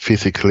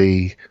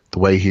 physically, the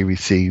way he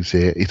receives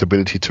it, his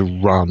ability to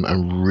run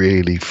and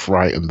really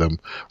frighten them,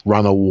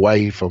 run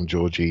away from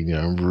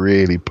Jorginho and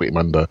really put him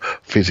under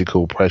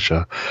physical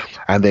pressure,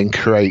 and then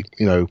create,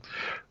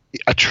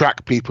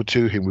 attract people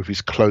to him with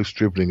his close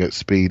dribbling at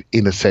speed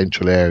in a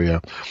central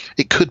area.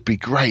 It could be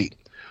great.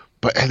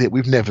 But Elliot,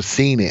 we've never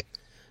seen it.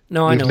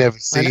 No, I know. We've never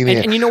seen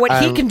it. And you know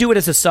what? He can do it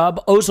as a sub.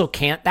 Ozil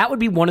can't. That would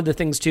be one of the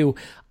things too.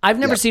 I've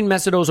never seen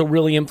Mesut Ozil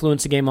really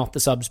influence a game off the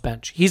subs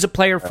bench. He's a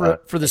player for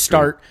the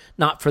start,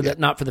 not for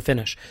the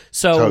finish.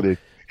 So. Totally.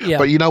 Yeah.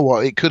 But you know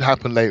what? It could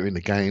happen later in the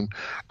game.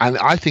 And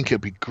I think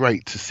it'd be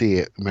great to see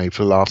it maybe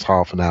for the last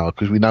half an hour,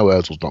 because we know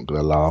Ozil's not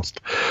going to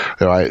last.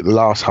 Right? The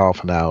last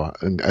half an hour,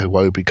 and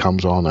Iwobi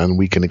comes on, and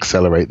we can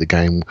accelerate the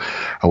game,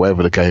 or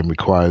whatever the game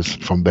requires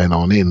from then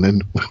on in.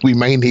 And we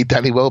may need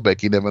Danny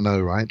Welbeck. You never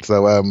know, right?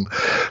 So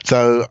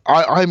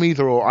I'm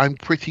either or. I'm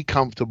pretty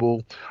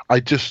comfortable.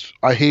 I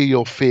hear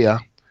your fear,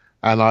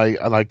 and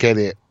I get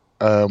it.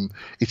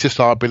 It's just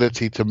our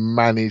ability to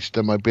manage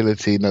the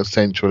mobility in those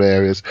central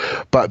areas.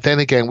 But then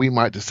again, we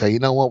might just say, you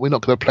know what, we're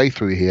not going to play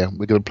through here.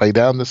 We're going to play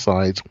down the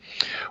sides.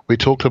 We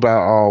talked about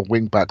our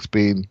wing backs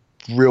being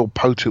real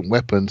potent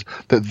weapons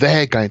that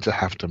they're going to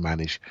have to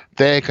manage.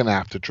 They're going to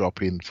have to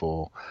drop in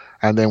for,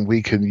 and then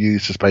we can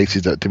use the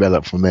spaces that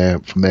develop from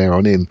there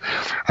on in.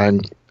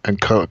 And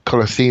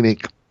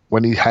Kolasinac,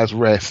 when he has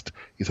rest,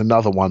 is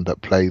another one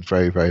that plays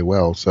very, very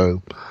well.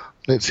 So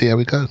let's see how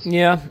we go.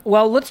 Yeah.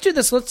 Well, let's do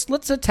this.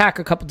 Let's attack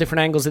a couple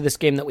different angles of this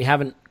game that we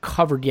haven't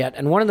covered yet.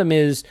 And one of them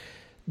is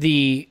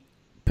the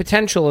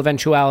potential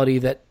eventuality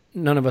that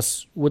none of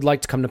us would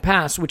like to come to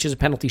pass, which is a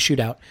penalty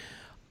shootout.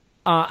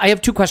 I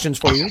have 2 questions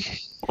for you.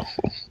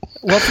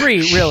 Well,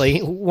 3, really.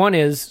 One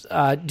is,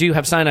 do you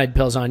have cyanide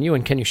pills on you,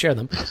 and can you share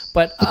them?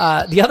 But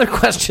the other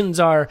questions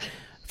are,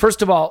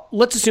 first of all,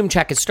 let's assume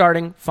Czech is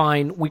starting.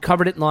 Fine. We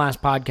covered it in the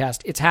last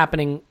podcast. It's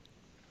happening.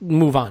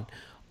 Move on.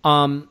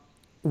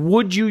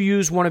 would you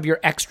use one of your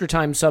extra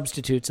time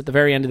substitutes at the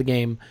very end of the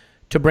game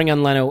to bring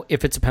on Leno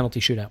if it's a penalty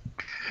shootout?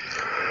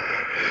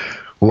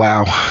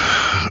 Wow.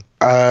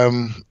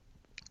 I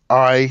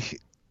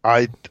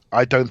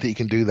don't think you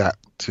can do that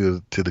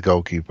to the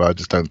goalkeeper. I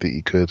just don't think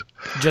you could.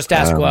 Just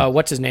ask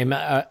what's his name?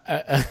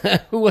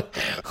 Who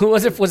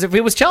was it?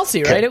 It was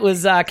Chelsea, right? It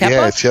was Kepa,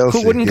 yeah, Chelsea,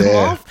 who wouldn't come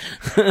off.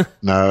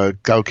 No,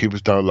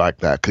 goalkeepers don't like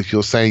that because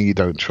you're saying you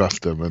don't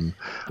trust them. And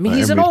I mean,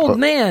 he's an old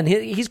man.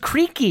 He's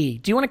creaky.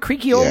 Do you want a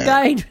creaky old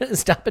guy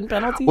stopping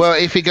penalties? Well,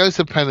 if he goes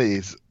to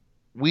penalties,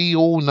 we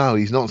all know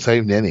he's not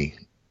saving any.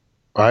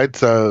 Right,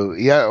 so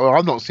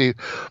I'm not seeing,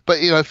 but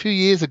a few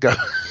years ago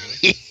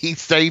he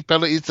saved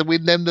penalties to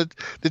win them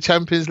the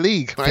Champions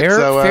League. Right?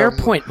 Fair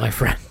point, my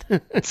friend.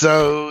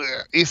 So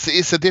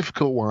it's a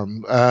difficult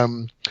one.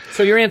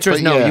 So your answer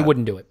is no, you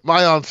wouldn't do it.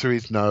 My answer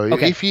is no.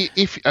 Okay.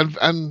 If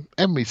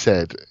Emery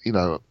said,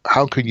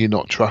 how can you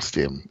not trust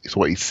him? Is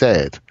what he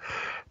said.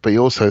 But he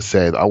also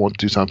said, I want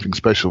to do something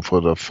special for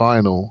the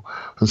final.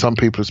 And some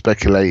people are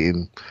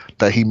speculating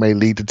that he may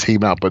lead the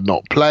team out but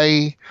not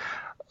play.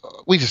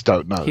 We just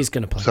don't know. He's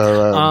going to play.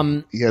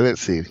 So,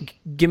 let's see.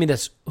 Give me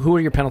this. Who are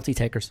your penalty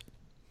takers?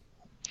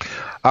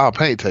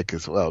 Penalty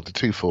takers, well, the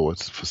two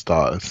forwards for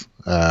starters.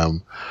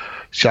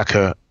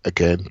 Xhaka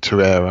again,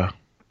 Torreira,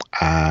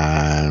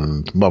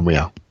 and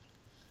Monreal.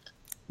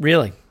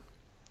 Really?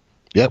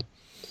 Yep.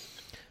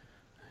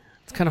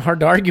 It's kind of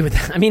hard to argue with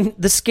that. I mean,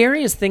 the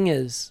scariest thing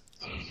is,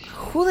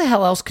 who the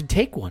hell else could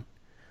take one?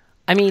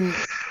 I mean...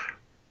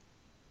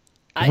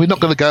 We're not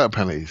going to go at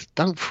penalties.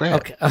 Don't fret.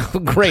 Okay,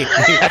 oh, great.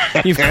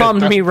 You've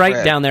calmed me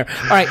right down there.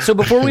 All right, so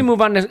before we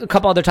move on to a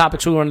couple other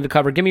topics we wanted to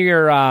cover, give me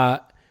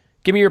your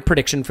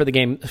prediction for the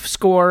game,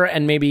 score,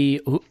 and maybe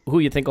who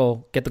you think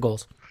will get the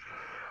goals.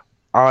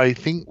 I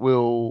think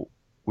we'll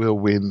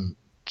win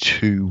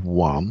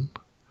 2-1,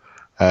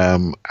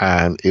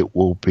 and it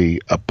will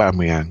be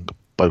Aubameyang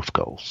both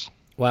goals.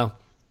 Wow.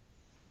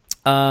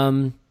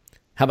 How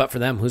about for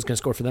them? Who's going to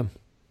score for them?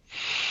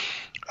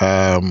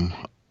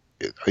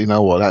 You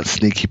know what? That's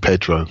sneaky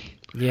Pedro.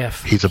 Yeah,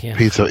 he's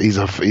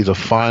a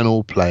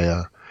final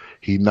player.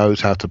 He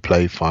knows how to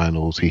play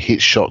finals. He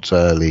hits shots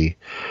early.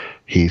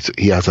 He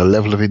has a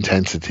level of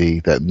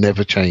intensity that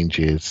never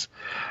changes,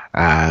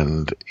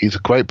 and he's a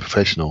great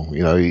professional.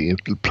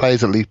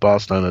 Players that leave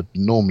Barcelona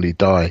normally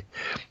die,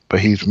 but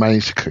he's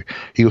managed to.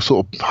 He was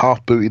sort of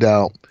half booted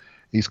out.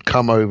 He's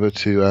come over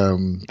to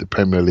the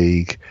Premier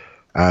League,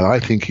 and I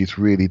think he's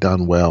really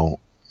done well.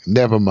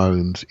 Never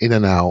moans, in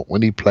and out.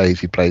 When he plays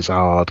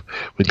hard.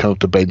 When he comes to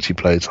the bench, he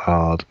plays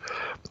hard.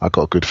 I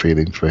got a good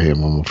feeling for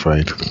him, I'm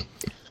afraid.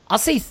 I'll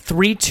say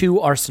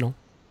 3-2 Arsenal.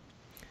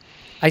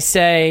 I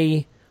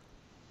say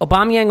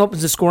Aubameyang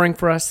opens the scoring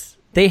for us.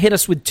 They hit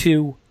us with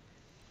 2.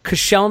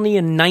 Koscielny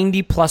in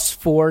 90 plus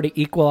 4 to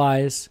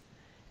equalize.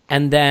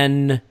 And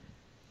then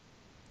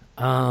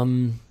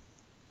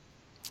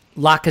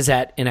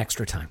Lacazette in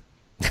extra time.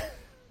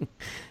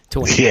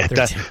 Yeah,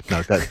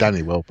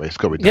 Danny Welbeck's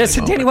got to be. Yes,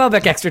 Danny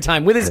Welbeck extra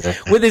time with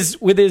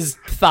his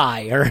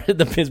thigh or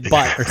his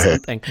butt or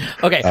something.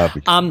 Okay,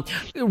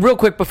 real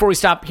quick before we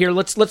stop here,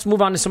 let's move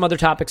on to some other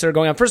topics that are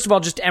going on. First of all,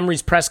 just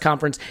Emery's press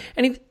conference,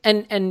 and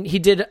he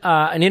did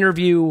an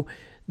interview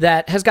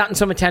that has gotten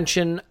some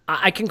attention.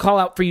 I can call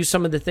out for you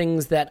some of the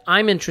things that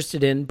I'm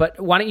interested in,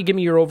 but why don't you give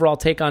me your overall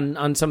take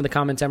on some of the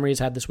comments Emery has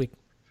had this week?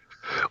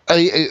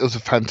 It was a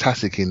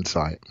fantastic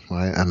insight,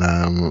 right?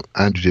 And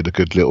Andrew did a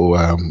good little.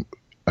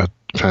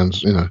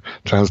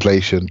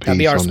 Translation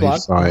piece on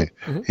his site.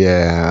 Mm-hmm.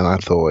 Yeah, and I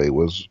thought it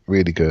was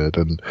really good,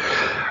 and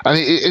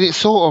it's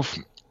sort of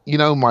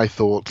my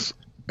thoughts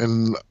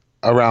and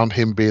around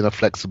him being a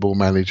flexible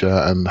manager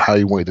and how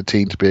he wanted the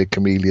team to be a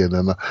chameleon,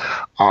 and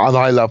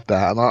I love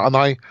that, and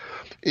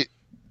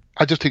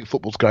I just think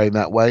football's going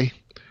that way.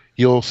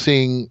 You're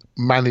seeing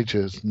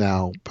managers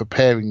now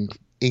preparing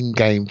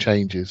in-game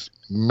changes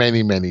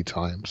many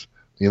times.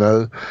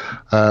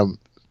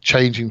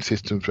 Changing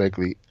systems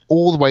regularly.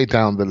 All the way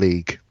down the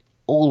league.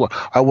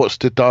 I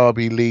watched the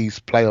Derby Leeds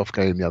playoff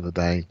game the other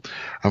day,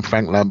 and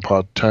Frank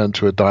Lampard turned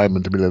to a dime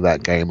in the middle of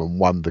that game and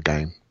won the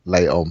game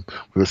late on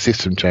with a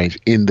system change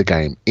in the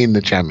game, in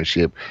the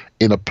championship,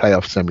 in a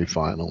playoff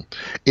semi-final.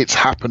 It's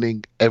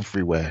happening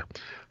everywhere.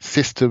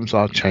 Systems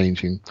are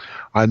changing.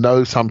 I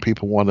know some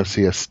people want to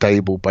see a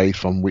stable base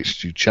from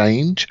which to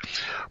change,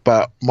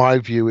 but my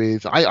view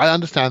is I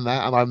understand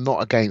that, and I'm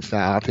not against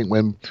that. I think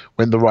when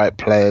the right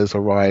players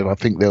arrive, I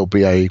think there'll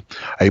be a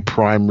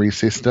primary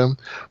system,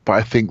 but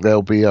I think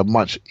there'll be a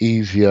much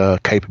easier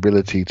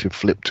capability to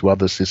flip to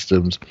other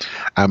systems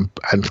and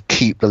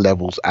keep the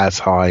levels as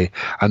high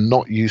and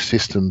not use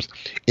systems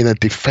in a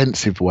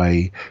defensive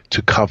way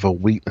to cover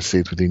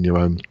weaknesses within your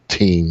own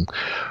team.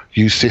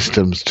 Use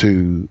systems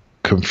to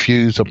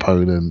confuse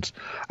opponents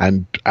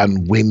and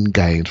win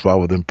games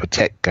rather than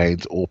protect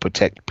games or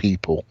protect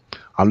people.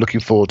 I'm looking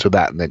forward to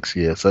that next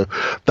year. So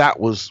that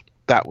was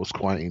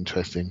quite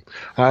interesting.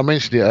 And I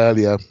mentioned it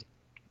earlier,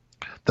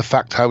 the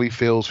fact how he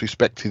feels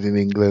respected in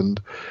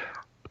England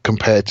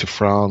compared to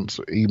France.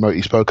 He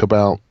spoke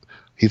about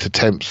his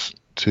attempts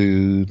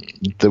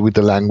with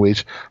the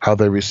language, how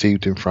they're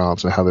received in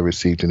France and how they're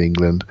received in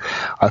England.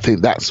 I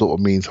think that sort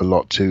of means a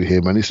lot to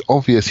him, and it's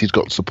obvious he's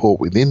got support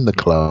within the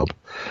club.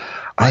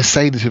 I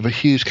say this with a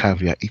huge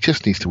caveat. He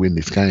just needs to win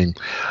this game.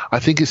 I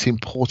think it's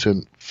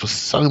important for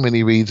so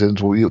many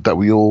reasons that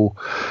we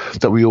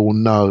all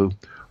know.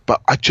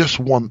 But I just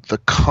want the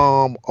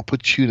calm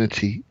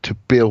opportunity to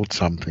build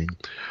something,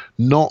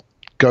 not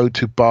go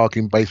to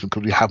bargain basement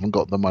because we haven't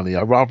got the money.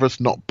 I'd rather us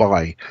not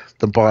buy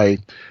than buy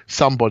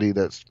somebody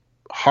that's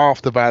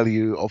half the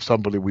value of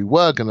somebody we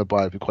were going to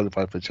buy if we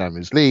qualified for the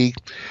Champions League,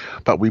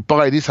 but we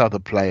buy this other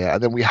player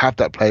and then we have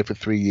that player for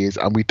 3 years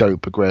and we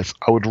don't progress.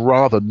 I would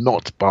rather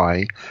not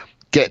buy,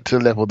 get to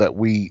the level that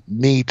we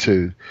need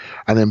to,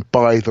 and then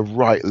buy the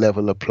right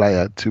level of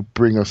player to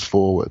bring us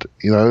forward,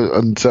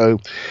 and so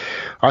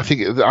I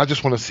think I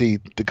just want to see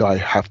the guy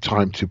have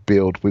time to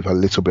build with a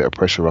little bit of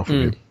pressure off of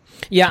him.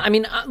 Yeah, I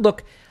mean,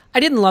 look,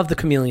 I didn't love the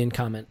chameleon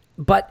comment,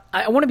 but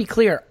I want to be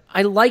clear.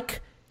 I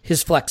like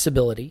his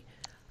flexibility.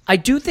 I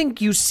do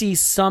think you see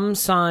some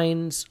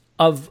signs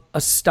of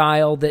a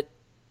style that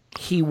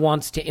he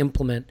wants to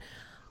implement.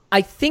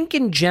 I think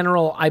in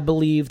general, I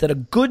believe that a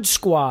good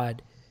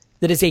squad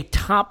that is a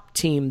top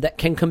team that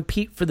can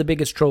compete for the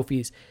biggest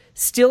trophies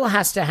still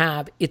has to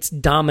have its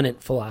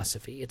dominant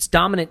philosophy, its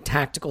dominant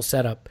tactical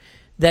setup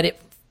that it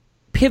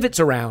pivots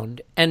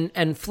around and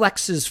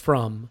flexes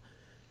from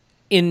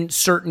in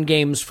certain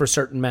games for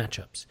certain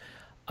matchups.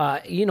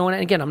 And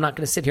again, I'm not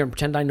going to sit here and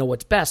pretend I know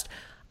what's best.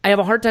 I have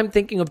a hard time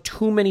thinking of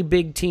too many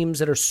big teams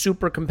that are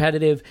super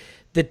competitive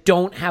that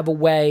don't have a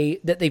way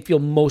that they feel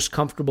most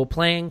comfortable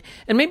playing.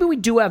 And maybe we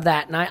do have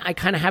that, and I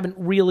kind of haven't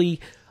really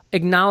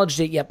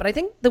acknowledged it yet. But I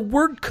think the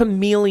word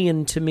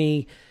chameleon to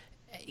me,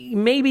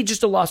 maybe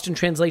just a lost in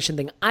translation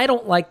thing. I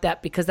don't like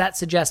that because that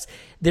suggests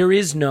there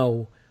is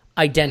no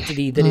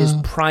identity that is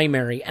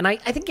primary. And I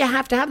think you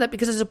have to have that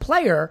because as a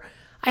player,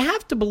 I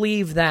have to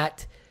believe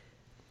that,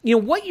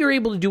 what you're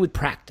able to do with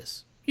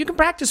practice. You can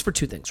practice for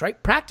two things,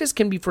 right? Practice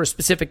can be for a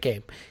specific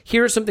game.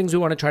 Here are some things we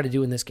want to try to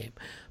do in this game.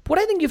 But what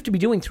I think you have to be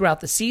doing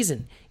throughout the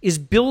season is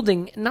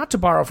building, not to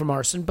borrow from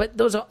Arsene, but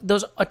those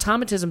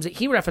automatisms that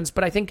he referenced,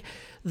 but I think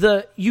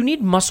you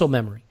need muscle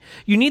memory.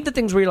 You need the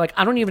things where you're like,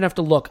 I don't even have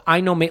to look.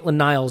 I know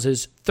Maitland-Niles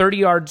is 30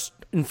 yards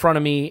in front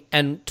of me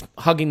and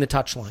hugging the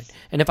touchline.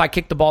 And if I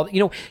kick the ball,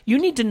 you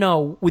need to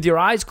know with your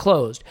eyes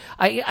closed.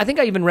 I think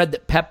I even read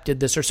that Pep did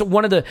this, or so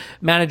one of the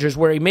managers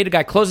where he made a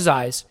guy close his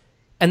eyes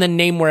and then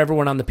name where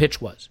everyone on the pitch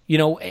was,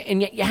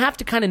 and yet you have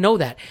to kind of know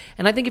that.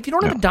 And I think if you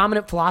don't have a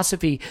dominant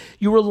philosophy,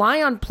 you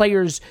rely on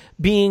players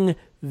being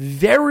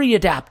very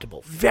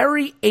adaptable,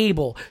 very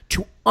able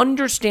to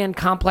understand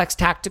complex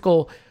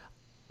tactical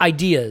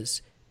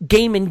ideas,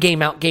 game in,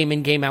 game out,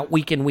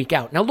 week in, week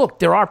out. Now, look,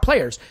 there are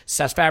players.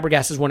 Cesc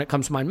Fabregas is one that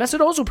comes to mind.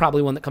 Mesut Ozil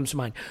probably one that comes to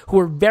mind, who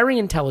are very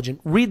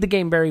intelligent, read the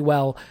game very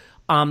well,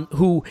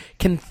 who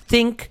can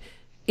think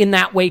in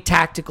that way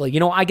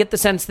tactically. I get the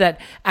sense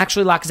that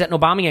actually Lacazette and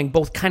Aubameyang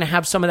both kind of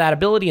have some of that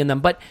ability in them,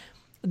 but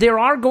there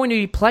are going to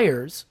be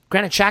players,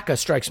 Granit Xhaka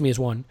strikes me as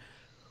one,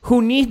 who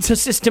needs a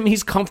system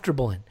he's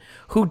comfortable in,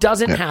 who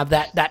doesn't have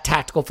that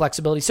tactical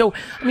flexibility. So,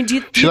 I mean, do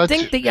you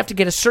think that you have to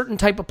get a certain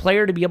type of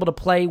player to be able to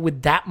play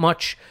with that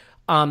much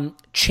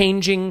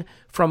changing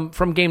from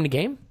game to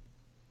game?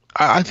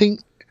 I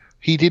think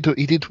he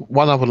did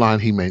one other line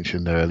he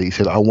mentioned earlier. He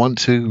said, I want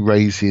to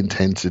raise the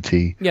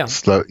intensity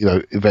slow,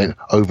 event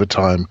over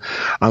time.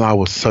 And I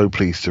was so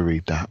pleased to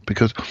read that,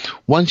 because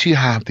once you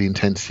have the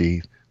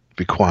intensity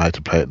required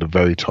to play at the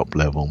very top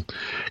level,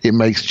 it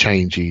makes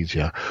change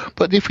easier.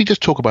 But if we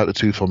just talk about the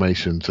two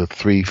formations of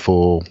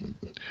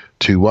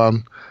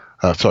 3-4-2-1,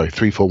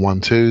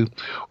 3-4-1-2,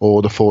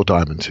 or the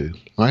 4-diamond-2,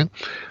 right?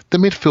 The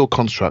midfield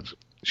construct,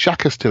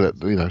 Xhaka's still at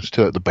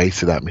the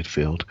base of that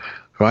midfield,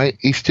 right?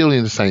 He's still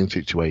in the same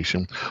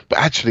situation, but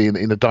actually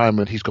in the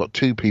diamond, he's got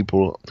two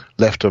people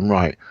left and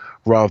right,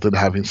 rather than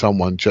having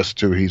someone just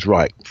to his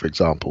right, for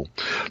example.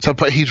 So,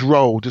 but his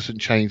role doesn't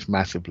change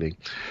massively.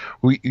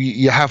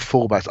 You have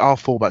fullbacks. Our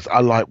fullbacks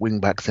are like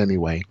wingbacks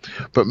anyway,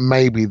 but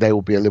maybe they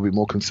will be a little bit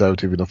more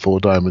conservative in a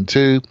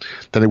 4-diamond-2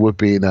 than it would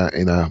be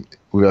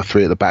with a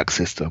 3 at the back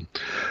system.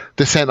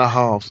 The centre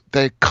halves,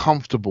 they're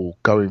comfortable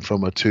going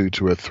from a 2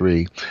 to a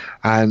 3,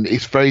 and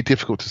it's very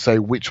difficult to say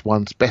which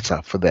one's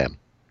better for them,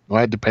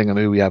 right? Depending on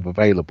who we have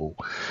available.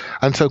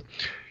 And so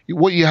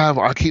what you have,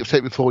 I keep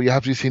saying before, you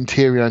have this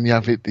interior and you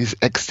have this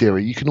exterior.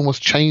 You can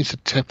almost change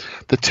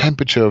the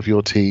temperature of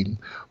your team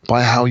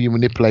by how you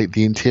manipulate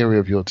the interior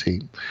of your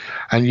team.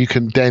 And you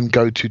can then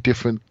go to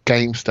different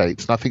game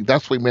states. And I think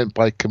that's what we meant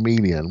by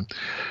chameleon.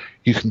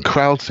 You can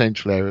crowd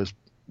central areas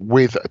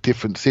with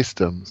different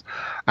systems,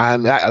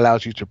 and that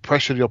allows you to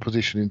pressure the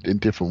opposition in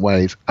different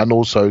ways, and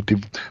also to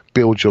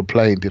build your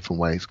play in different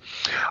ways.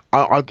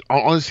 I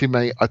honestly,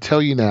 mate, I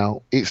tell you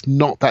now, it's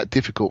not that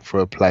difficult for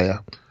a player,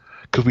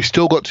 because we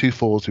still got 2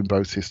 4s in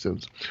both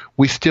systems.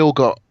 We still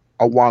got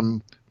a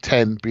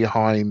 1-10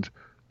 behind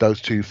those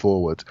two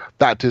forwards.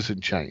 That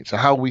doesn't change. So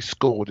how we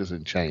score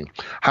doesn't change.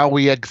 How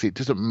we exit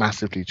doesn't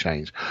massively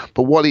change.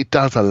 But what it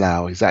does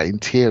allow is that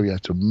interior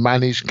to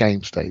manage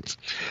game states.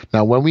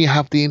 Now, when we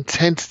have the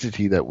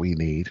intensity that we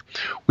need,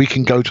 we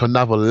can go to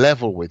another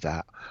level with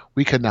that.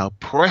 We can now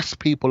press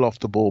people off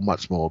the ball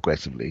much more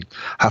aggressively,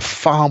 have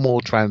far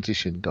more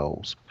transition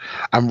goals,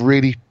 and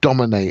really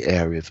dominate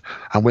areas.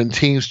 And when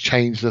teams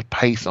change the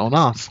pace on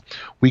us,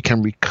 we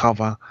can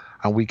recover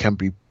and we can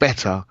be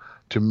better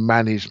to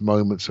manage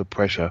moments of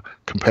pressure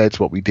compared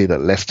to what we did at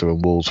Leicester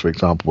and Wolves, for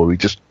example, where we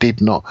just did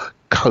not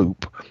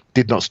cope,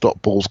 did not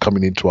stop balls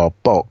coming into our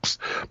box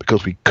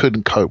because we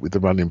couldn't cope with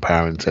the running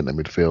power in centre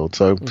midfield.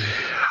 So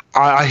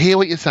I hear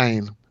what you're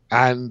saying,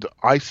 and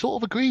I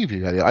sort of agree with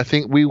you, Elliot. I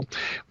think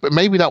but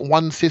maybe that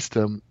one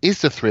system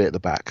is the three at the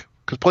back,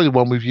 because probably the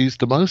one we've used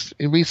the most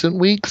in recent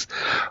weeks.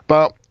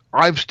 But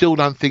I still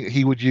don't think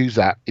he would use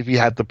that if he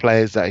had the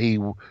players that he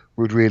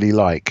would really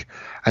like.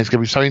 And it's going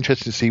to be so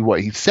interesting to see what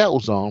he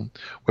settles on,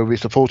 whether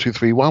it's the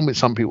 4-2-3-1, which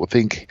some people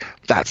think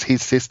that's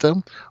his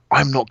system.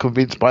 I'm not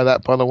convinced by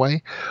that, by the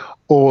way.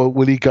 Or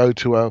will he go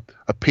to a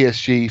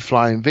PSG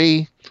flying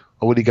V,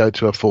 or will he go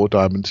to a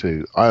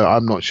 4-diamond-2?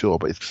 I'm not sure,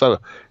 but it's going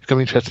to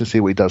be interesting to see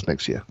what he does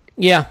next year.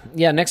 Yeah.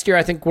 Next year,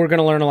 I think we're going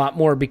to learn a lot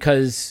more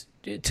because,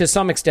 to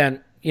some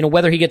extent,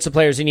 whether he gets the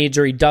players he needs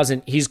or he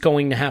doesn't, he's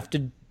going to have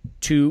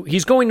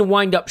he's going to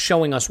wind up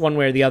showing us one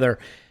way or the other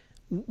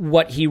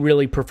what he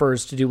really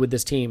prefers to do with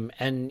this team.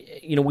 And,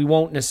 we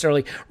won't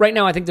necessarily... Right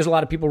now, I think there's a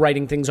lot of people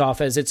writing things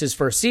off as it's his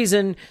first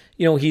season.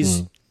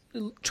 He's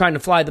trying to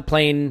fly the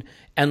plane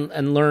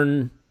and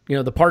learn,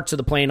 the parts of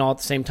the plane all at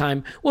the same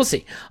time. We'll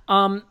see.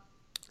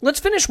 Let's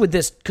finish with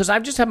this, because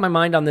I've just had my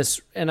mind on this,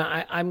 and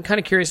I'm kind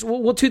of curious.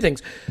 Well, two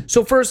things.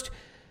 So first,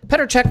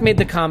 Petr Cech made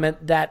the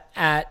comment that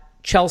at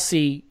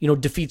Chelsea,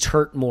 defeats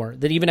hurt more,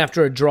 that even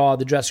after a draw,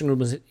 the dressing room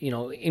was,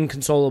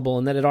 inconsolable,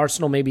 and that at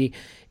Arsenal, maybe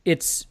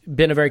it's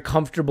been a very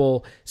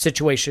comfortable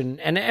situation.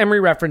 And Emery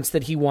referenced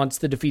that he wants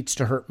the defeats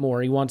to hurt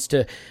more. He wants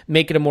to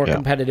make it a more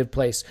competitive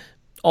place.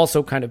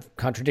 Also kind of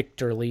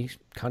contradicted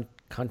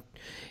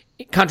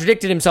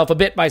himself a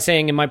bit by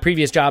saying in my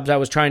previous jobs, I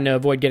was trying to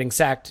avoid getting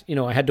sacked.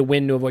 I had to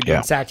win to avoid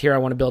getting sacked. Here, I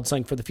want to build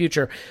something for the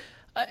future.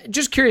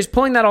 Just curious,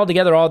 pulling that all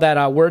together, all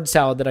that word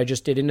salad that I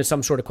just did into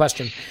some sort of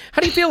question.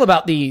 How do you feel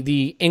about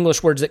the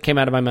English words that came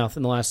out of my mouth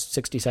in the last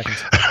 60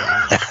 seconds?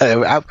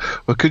 Well,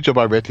 good job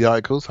I read the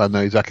articles. I know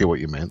exactly what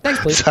you meant.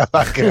 Thanks, please.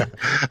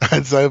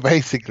 And so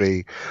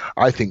basically,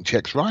 I think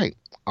Cech's right.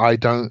 I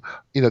don't,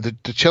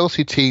 the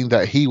Chelsea team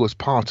that he was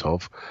part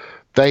of,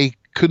 they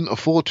couldn't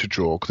afford to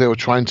draw because they were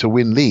trying to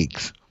win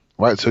leagues.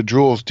 Right, so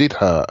draws did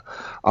hurt.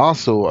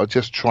 Arsenal are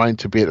just trying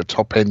to be at the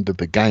top end of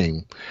the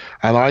game,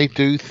 and I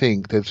do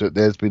think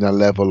there's been a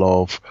level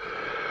of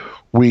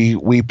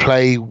we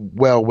play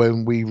well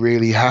when we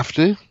really have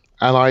to,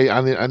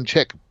 and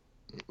Cech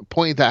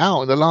pointed that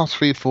out in the last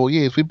 3 or 4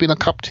 years. We've been a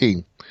cup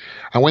team,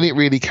 and when it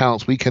really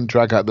counts, we can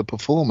drag out the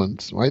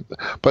performance, right?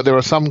 But there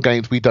are some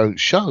games we don't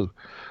show.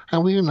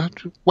 And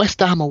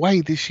West Ham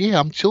away this year,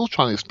 I'm still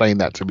trying to explain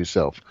that to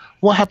myself.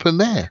 What happened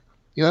there?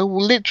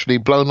 Literally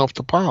blown off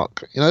the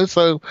park.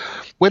 So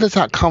where does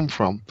that come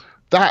from?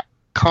 That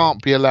can't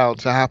be allowed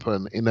to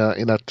happen in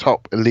a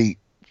top elite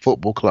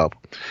football club.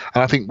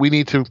 And I think we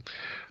need to.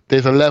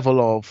 There's a level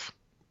of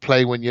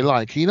play when you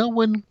like. You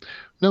wanted.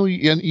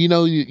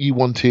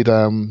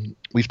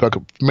 We spoke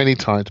many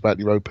times about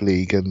the Europa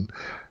League and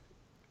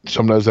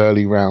some of those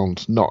early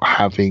rounds not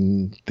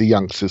having the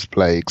youngsters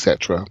play,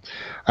 etc.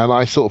 And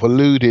I sort of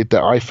alluded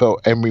that I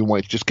felt Emery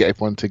wanted to just get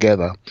everyone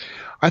together.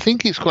 I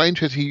think it's quite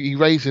interesting. He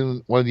raised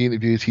in one of the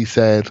interviews, he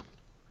said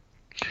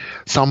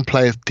some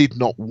players did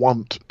not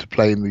want to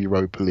play in the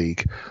Europa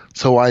League.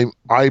 So I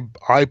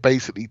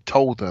basically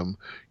told them,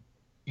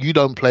 you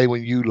don't play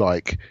when you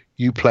like,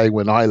 you play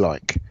when I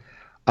like.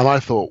 And I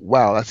thought,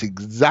 wow, that's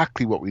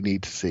exactly what we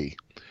need to see.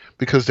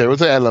 Because there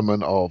was an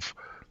element of,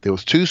 there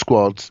was two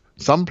squads,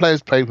 some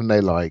players played when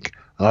they like,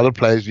 and other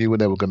players knew when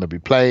they were going to be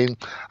playing.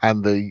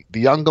 And the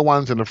younger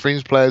ones and the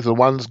fringe players are the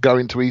ones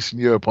going to Eastern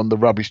Europe on the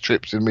rubbish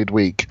trips in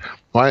midweek,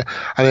 right?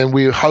 And then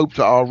we hoped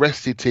that our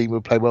rested team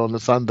would play well on the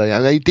Sunday,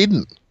 and they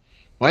didn't,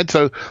 right?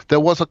 So there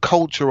was a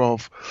culture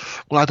of,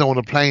 well, I don't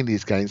want to play in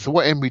these games. So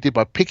what Emery did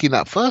by picking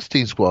that first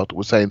team squad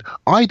was saying,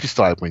 I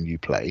decide when you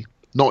play,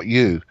 not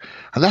you.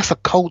 And that's a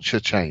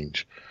culture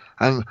change.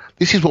 And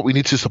this is what we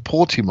need to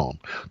support him on.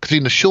 Because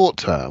in the short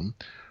term,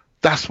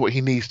 that's what he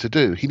needs to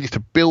do. He needs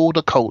to build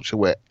a culture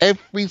where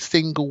every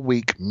single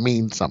week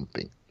means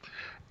something.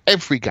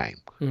 Every game.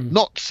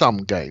 Not some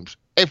games.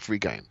 Every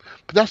game.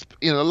 But that's,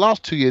 the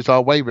last 2 years, our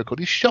away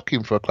record is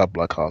shocking for a club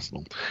like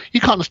Arsenal. You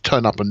can't just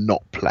turn up and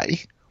not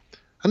play.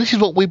 And this is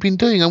what we've been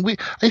doing. And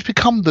it's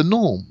become the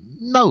norm.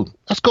 No,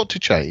 that's got to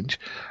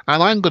change.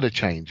 And I'm going to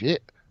change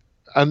it.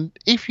 And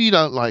if you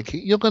don't like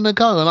it, you're going to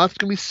go. And it's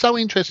going to be so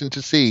interesting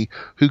to see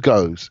who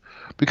goes.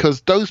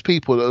 Because those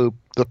people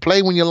that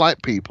play when you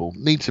like people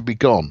need to be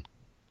gone.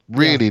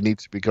 Really need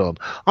to be gone.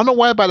 I'm not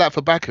worried about that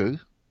for Baku.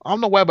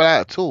 I'm not worried about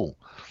that at all.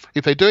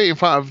 if they do it in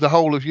front of the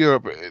whole of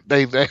Europe,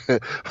 they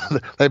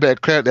better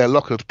clear out their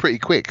lockers pretty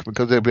quick,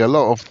 because there'll be a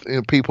lot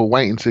of people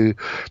waiting to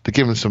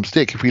give them some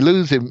stick. If we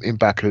lose in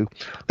Baku,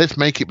 let's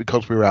make it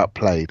because we were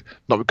outplayed,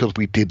 not because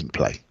we didn't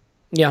play.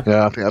 Yeah,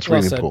 I think that's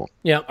really important.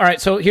 Yeah. All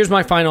right. So here's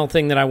my final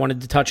thing that I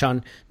wanted to touch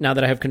on now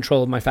that I have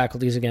control of my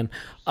faculties again.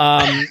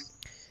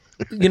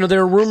 There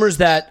are rumors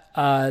that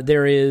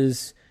there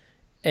is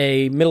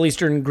a Middle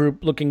Eastern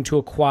group looking to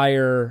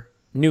acquire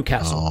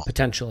Newcastle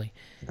potentially.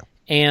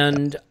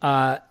 And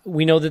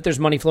we know that there's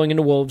money flowing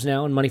into Wolves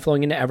now and money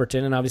flowing into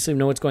Everton, and obviously we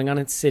know what's going on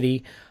at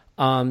City.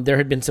 There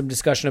had been some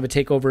discussion of a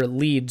takeover at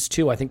Leeds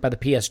too, I think by the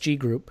PSG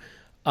group.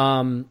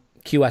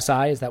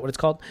 QSI, is that what it's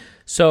called?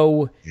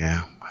 So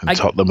yeah, and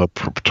Tottenham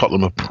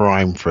are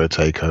prime for a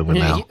takeover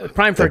now.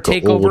 Prime for a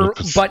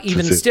takeover, but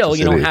even still,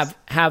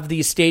 have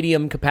the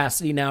stadium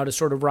capacity now to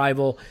sort of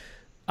rival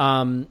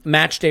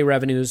match day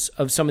revenues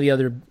of some of the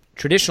other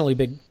traditionally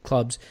big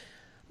clubs.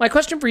 My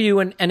question for you,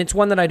 and it's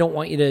one that I don't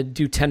want you to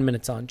do 10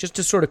 minutes on, just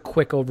a sort of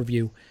quick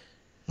overview.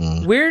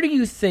 Where do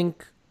you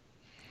think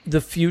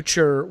what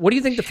do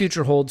you think the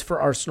future holds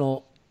for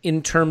Arsenal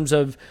in terms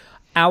of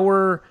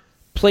our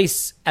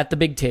place at the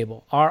big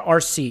table,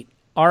 our seat,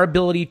 our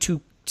ability to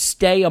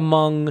stay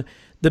among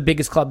the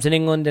biggest clubs in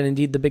England and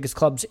indeed the biggest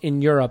clubs in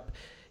Europe,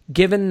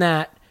 given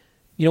that,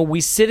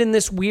 we sit in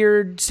this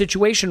weird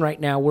situation right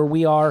now where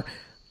we are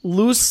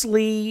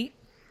loosely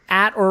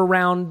at or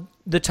around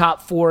the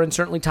top 4 and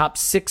certainly top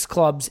 6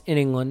 clubs in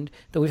England,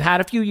 that we've had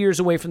a few years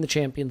away from the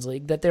Champions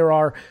League, that there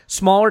are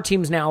smaller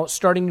teams now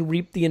starting to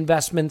reap the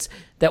investments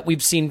that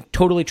we've seen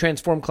totally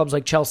transform clubs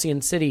like Chelsea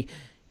and City.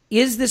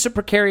 Is this a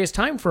precarious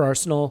time for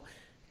Arsenal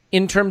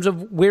in terms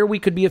of where we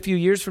could be a few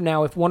years from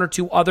now if one or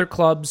two other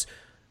clubs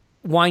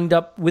wind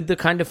up with the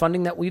kind of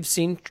funding that we've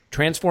seen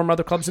transform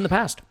other clubs in the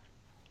past?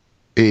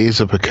 It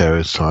is a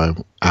precarious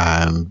time,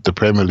 and the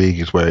Premier League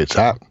is where it's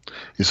at.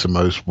 It's the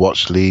most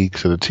watched league,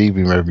 so the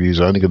TV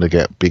revenues are only going to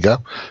get bigger,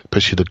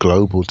 especially the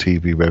global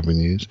TV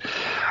revenues.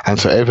 And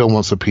so everyone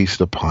wants a piece of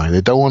the pie.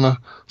 They don't want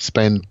to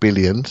spend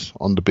billions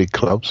on the big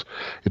clubs.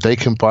 If they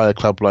can buy a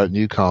club like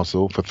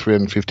Newcastle for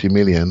 350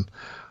 million,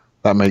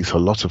 that makes a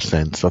lot of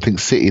sense. I think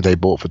City they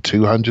bought for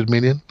 200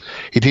 million.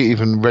 He didn't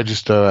even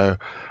register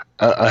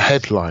a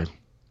headline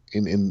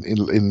in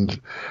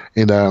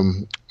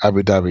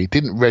Abu Dhabi. He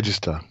didn't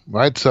register,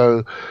 right?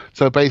 So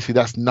basically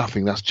that's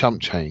nothing. That's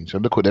chump change.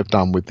 And look what they've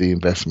done with the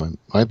investment,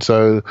 right?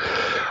 So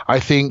I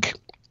think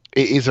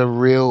it is a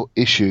real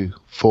issue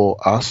for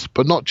us,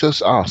 but not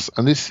just us.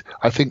 And this,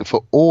 I think,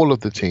 for all of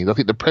the teams. I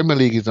think the Premier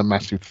League is a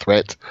massive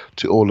threat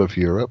to all of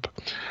Europe.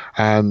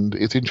 And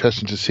it's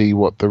interesting to see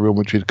what the Real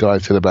Madrid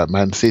guys said about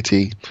Man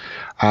City.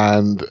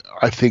 And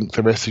I think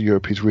the rest of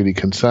Europe is really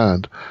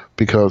concerned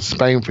because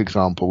Spain, for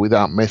example,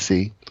 without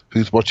Messi,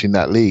 who's watching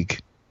that league?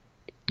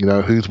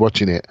 Who's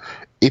watching it?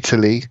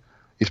 Italy,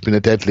 it's been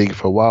a dead league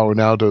for a while.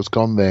 Ronaldo's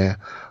gone there.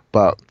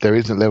 But there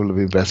isn't level of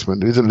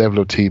investment. There isn't level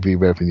of TV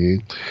revenue.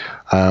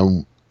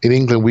 In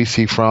England, we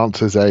see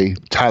France as a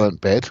talent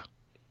bed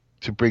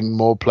to bring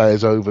more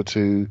players over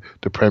to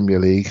the Premier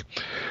League.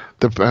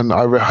 And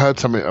I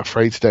heard a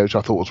phrase today which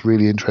I thought was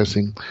really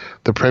interesting.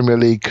 The Premier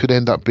League could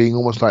end up being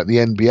almost like the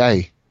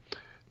NBA,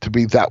 to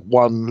be that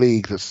one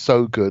league that's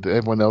so good that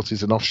everyone else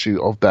is an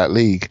offshoot of that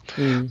league.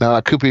 Now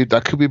that could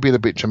be being a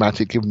bit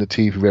dramatic given the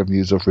TV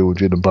revenues of Real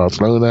Madrid and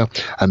Barcelona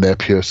and their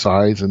pure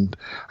size and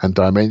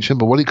dimension.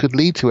 But what it could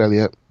lead to,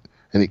 Elliot,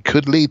 and it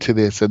could lead to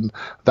this, and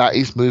that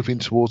is moving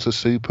towards a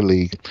Super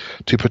League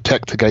to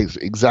protect against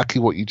exactly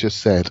what you just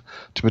said,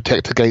 to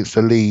protect against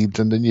the Leeds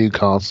and the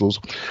Newcastles.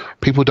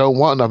 People don't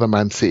want another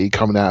Man City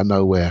coming out of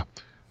nowhere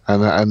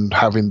and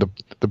having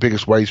the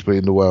biggest wage bill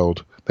in the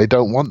world. They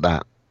don't want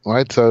that.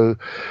 Right, so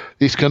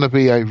it's going to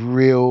be a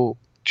real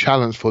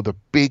challenge for the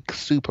big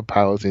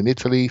superpowers in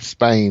Italy,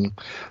 Spain.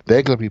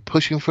 They're going to be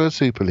pushing for a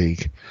Super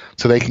League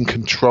so they can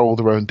control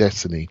their own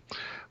destiny.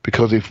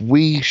 Because if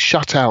we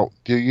shut out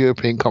the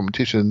European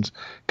competitions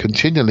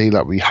continually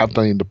like we have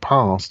done in the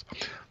past,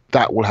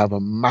 that will have a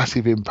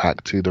massive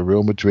impact to the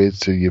Real Madrid,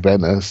 to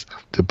Juventus,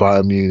 to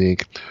Bayern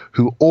Munich,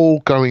 who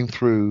all going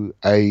through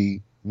a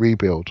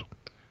rebuild.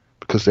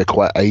 Because they're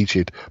quite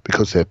aged,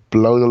 because they've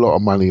blown a lot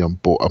of money on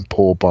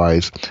poor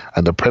buys,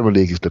 and the Premier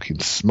League is looking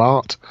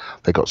smart.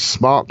 They've got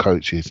smart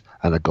coaches,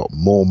 and they've got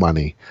more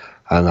money.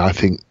 And I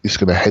think it's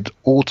going to head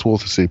all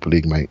towards the Super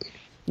League, mate.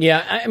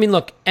 Yeah, I mean,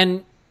 look,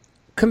 and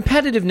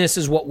competitiveness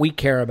is what we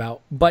care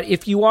about. But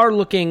if you are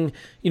looking,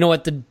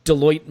 at the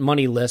Deloitte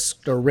money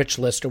list or rich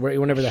list or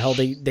whatever the hell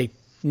they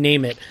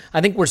name it, I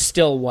think we're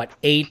still,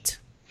 8,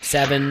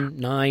 7,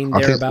 9,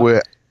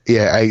 thereabouts?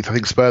 Yeah, 8. I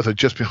think Spurs are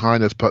just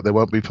behind us, but they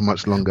won't be for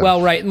much longer.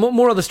 Well, right.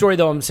 More of the story,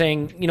 though, I'm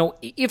saying,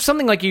 if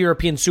something like a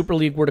European Super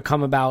League were to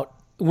come about,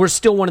 we're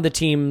still one of the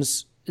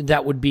teams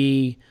that would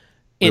be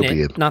in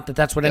it. Not that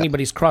that's what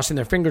anybody's crossing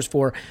their fingers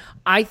for.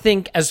 I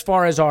think as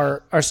far as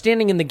our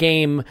standing in the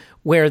game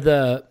where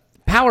the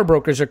power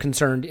brokers are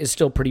concerned is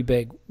still pretty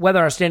big. Whether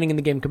our standing in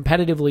the game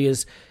competitively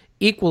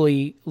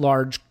equally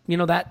large,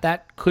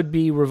 that could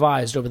be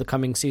revised over the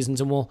coming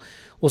seasons, and we'll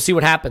see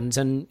what happens.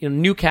 And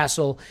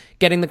Newcastle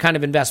getting the kind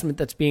of investment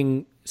that's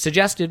being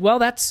suggested, well,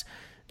 that's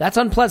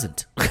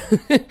unpleasant.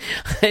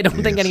 I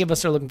don't think any of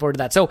us are looking forward to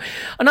that. So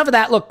enough of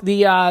that. Look,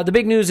 the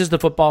big news is the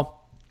football.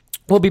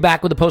 We'll be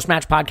back with the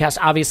post-match podcast,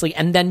 obviously,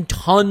 and then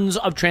tons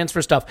of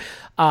transfer stuff.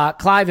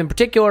 Clive, in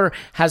particular,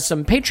 has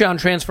some Patreon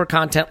transfer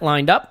content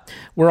lined up.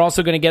 We're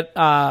also going to get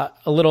a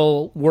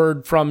little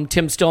word from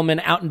Tim Stillman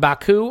out in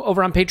Baku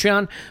over on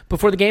Patreon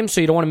before the game,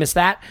 so you don't want to miss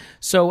that.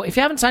 So if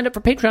you haven't signed up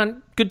for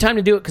Patreon, good time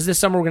to do it, because this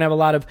summer we're going to have a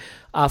lot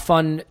of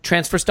fun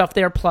transfer stuff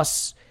there,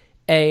 plus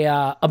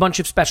a bunch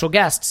of special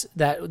guests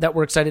that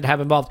we're excited to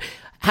have involved.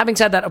 Having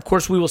said that, of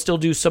course, we will still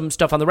do some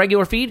stuff on the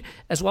regular feed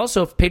as well.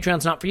 So if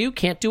Patreon's not for you,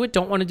 can't do it,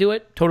 don't want to do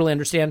it, totally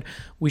understand.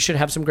 We should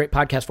have some great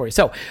podcasts for you.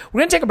 So we're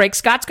going to take a break.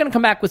 Scott's going to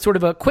come back with sort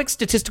of a quick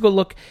statistical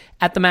look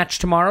at the match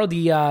tomorrow,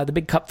 the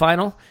big cup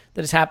final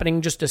that is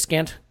happening just a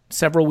scant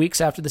several weeks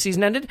after the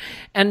season ended.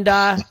 And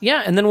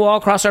and then we'll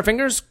all cross our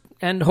fingers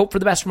and hope for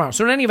the best tomorrow.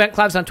 So in any event,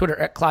 Clive's on Twitter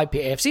at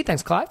ClivePAFC.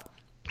 Thanks, Clive.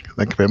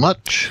 Thank you very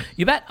much.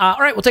 You bet. All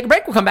right, we'll take a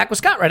break. We'll come back with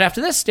Scott right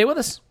after this. Stay with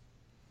us.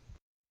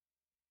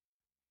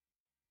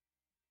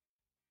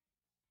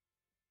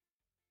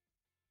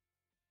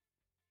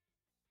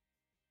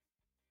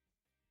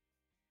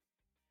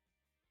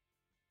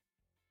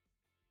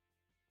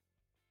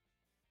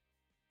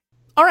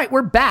 All right,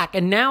 we're back,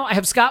 and now I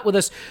have Scott with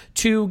us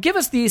to give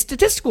us the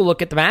statistical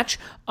look at the match,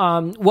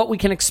 what we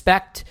can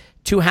expect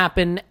to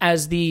happen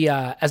as the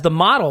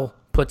model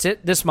puts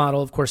it. This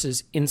model, of course,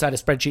 is inside a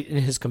spreadsheet in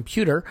his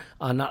computer,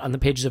 not on the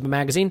pages of a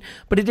magazine,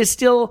 but it is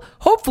still,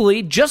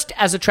 hopefully, just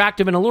as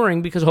attractive and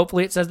alluring, because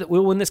hopefully it says that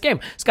we'll win this game.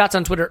 Scott's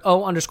on Twitter,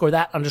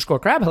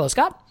 _that_crab. Hello,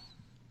 Scott.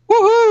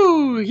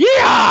 Woohoo!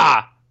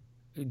 Yeah!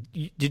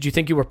 Did you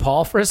think you were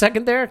Paul for a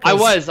second there? I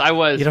was for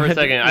a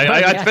second.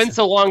 It's been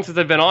so long since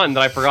I've been on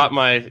that I forgot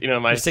my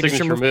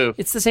signature move.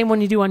 It's the same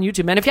one you do on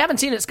YouTube. And if you haven't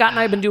seen it, Scott and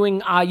I have been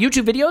doing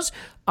YouTube videos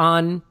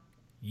on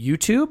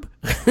YouTube.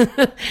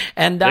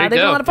 And they've been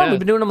a lot of fun. Yeah. We've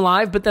been doing them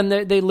live, but then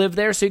they live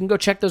there, so you can go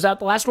check those out.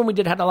 The last one we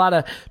did had a lot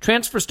of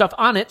transfer stuff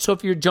on it, so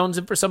if you're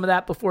jonesing for some of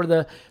that before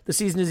the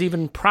season is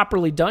even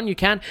properly done, you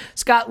can.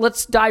 Scott,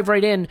 let's dive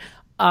right in.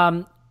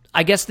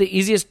 I guess the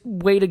easiest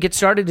way to get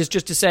started is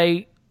just to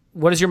say,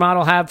 what does your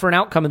model have for an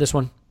outcome of this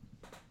one?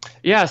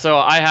 Yeah, so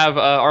I have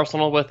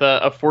Arsenal with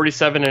a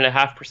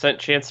 47.5%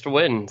 chance to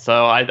win. So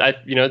I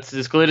it's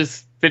as good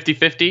as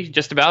 50-50,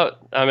 just about.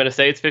 I'm going to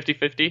say it's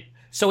 50-50.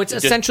 So it's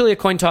essentially a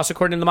coin toss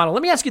according to the model.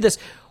 Let me ask you this.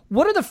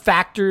 What are the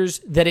factors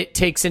that it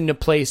takes into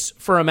place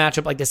for a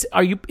matchup like this?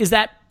 Is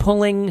that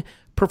pulling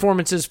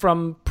performances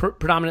from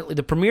predominantly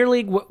the Premier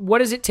League? What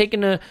does it take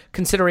into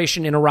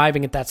consideration in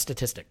arriving at that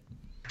statistic?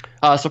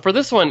 So for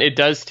this one, it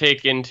does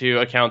take into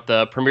account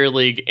the Premier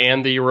League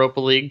and the Europa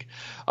League.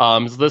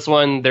 So this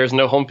one, there's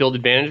no home field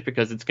advantage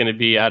because it's going to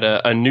be at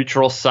a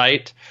neutral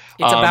site.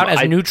 It's about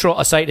as neutral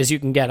a site as you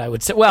can get, I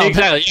would say. Well,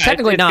 exactly, yeah,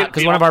 technically not,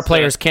 because one of our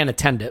players can't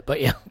attend it, but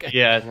yeah. Okay.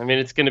 Yeah, I mean,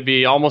 it's going to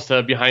be almost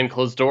a behind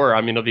closed door.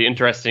 I mean, it'll be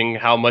interesting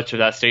how much of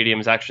that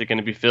stadium is actually going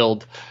to be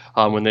filled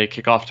when they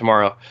kick off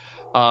tomorrow.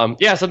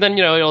 So then,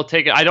 it'll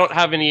take it. I don't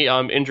have any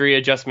injury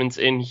adjustments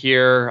in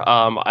here.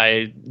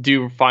 I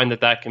do find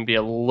that can be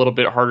a little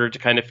bit harder to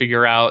kind of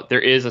figure out.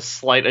 There is a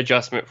slight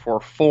adjustment for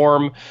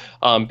form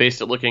based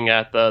at looking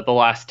at the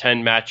last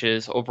 10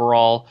 matches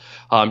overall,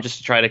 just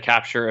to try to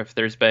capture if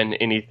there's been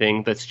anything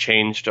that's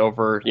changed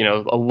over,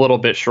 a little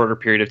bit shorter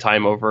period of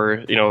time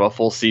over, a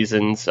full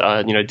season's,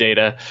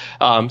 data.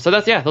 So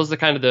those are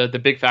kind of the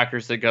big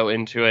factors that go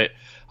into it.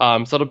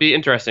 So it'll be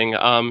interesting.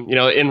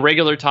 In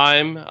regular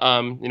time,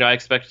 I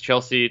expect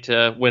Chelsea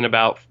to win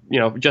about,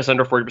 just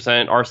under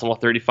 40%, Arsenal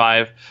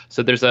 35%.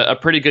 So there's a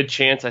pretty good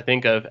chance, I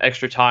think, of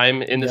extra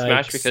time in this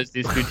match because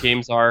these two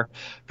teams are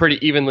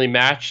pretty evenly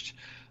matched.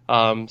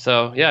 It's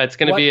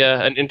going to be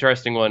an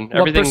interesting one.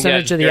 What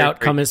percentage of the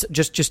outcome is,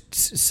 just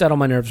settle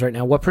my nerves right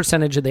now, what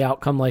percentage of the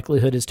outcome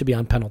likelihood is to be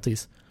on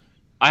penalties?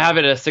 I have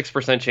it at a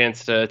 6%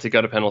 chance to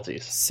go to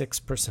penalties.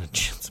 6%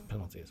 chance of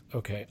penalties.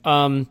 Okay.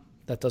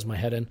 That does my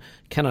head in.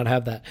 Cannot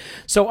have that.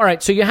 So, all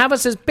right. So you have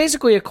us as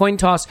basically a coin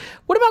toss.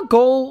 What about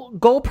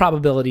goal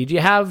probability? Do you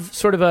have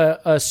sort of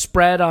a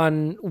spread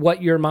on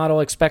what your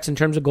model expects in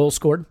terms of goals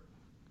scored?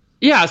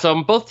 Yeah,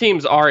 so both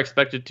teams are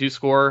expected to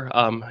score.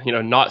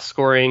 Not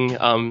scoring.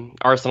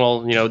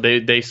 Arsenal,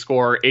 they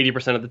score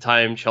 80% of the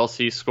time.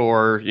 Chelsea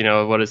score,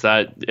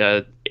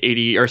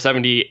 80 or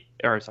 70.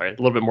 Or sorry, a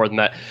little bit more than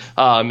that.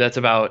 That's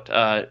about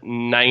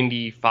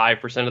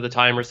 95% of the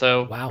time or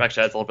so. Wow.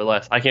 Actually, that's a little bit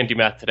less. I can't do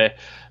math today.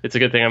 It's a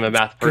good thing I'm a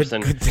math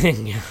person. Good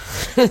thing.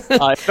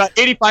 About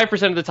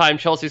 85% of the time,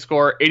 Chelsea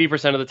score.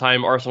 80% of the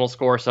time, Arsenal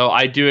score. So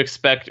I do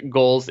expect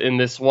goals in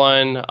this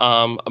one.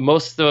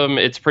 Most of them,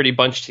 it's pretty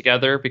bunched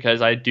together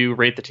because I do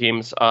rate the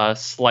teams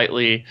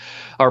slightly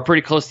or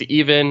pretty close to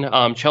even.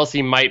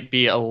 Chelsea might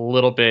be a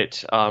little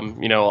bit, they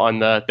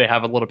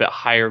have a little bit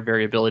higher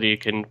variability,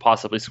 can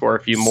possibly score a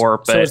few more.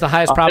 But so is the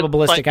highest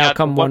probabilistic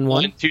outcome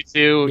 1-1?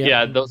 2-2.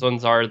 Yeah, those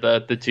ones are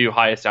the two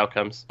highest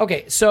outcomes.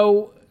 Okay,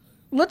 so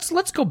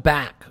let's go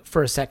back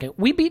for a second.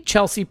 We beat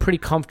Chelsea pretty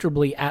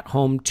comfortably at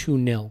home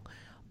 2-0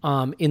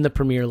 in the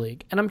Premier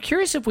League. And I'm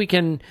curious if we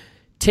can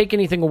take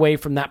anything away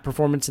from that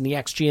performance in the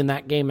XG in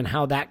that game and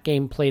how that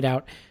game played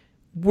out.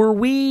 Were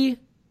we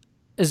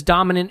as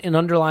dominant in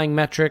underlying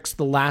metrics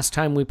the last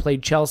time we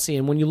played Chelsea?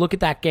 And when you look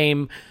at that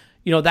game,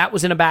 that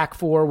was in a back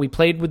four. We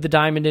played with the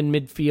diamond in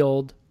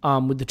midfield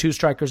with the two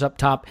strikers up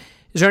top.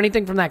 Is there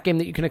anything from that game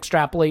that you can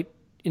extrapolate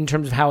in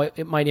terms of how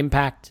it might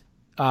impact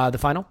the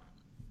final?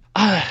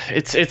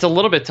 It's a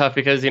little bit tough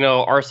because,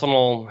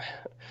 Arsenal,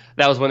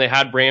 that was when they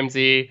had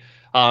Ramsey.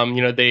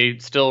 They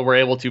still were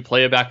able to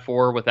play a back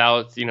four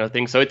without,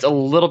 things. So it's a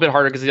little bit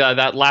harder because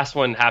that last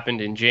one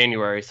happened in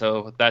January.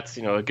 So that's,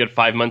 a good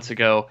 5 months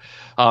ago.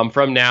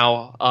 From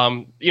now,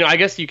 I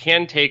guess you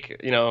can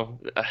take,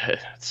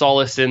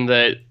 solace in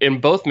that in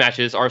both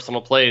matches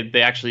Arsenal played,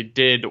 they actually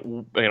did,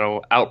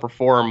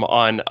 outperform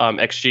on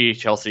XG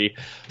Chelsea.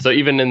 So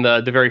even in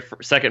the very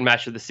second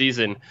match of the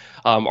season,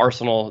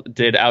 Arsenal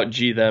did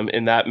out-G them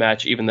in that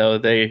match, even though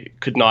they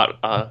could not,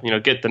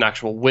 get an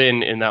actual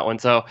win in that one.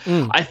 So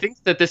I think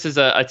that this is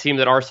a team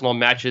that Arsenal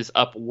matches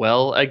up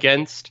well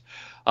against.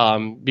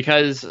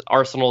 Because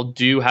Arsenal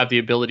do have the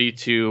ability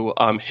to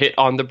hit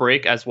on the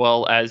break as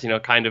well as,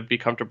 kind of be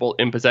comfortable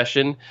in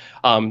possession.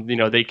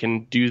 They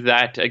can do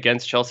that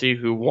against Chelsea,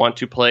 who want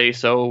to play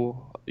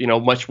so,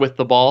 much with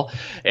the ball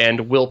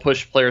and will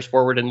push players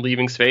forward and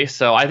leaving space.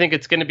 So I think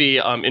it's going to be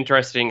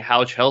interesting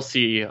how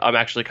Chelsea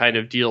actually kind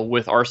of deal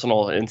with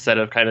Arsenal instead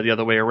of kind of the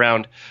other way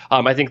around.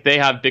 I think they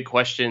have big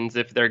questions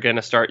if they're going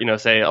to start,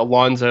 say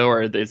Alonso,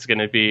 or it's going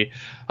to be,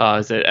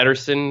 is it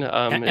Ederson?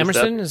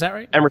 Emerson, is that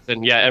right?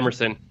 Emerson, yeah,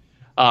 Emerson.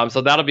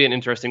 So that'll be an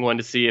interesting one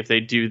to see if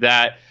they do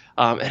that.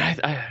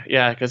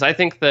 Because I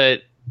think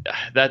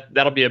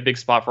that'll be a big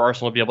spot for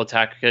Arsenal to be able to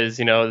attack because,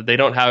 they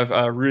don't have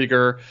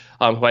Rudiger,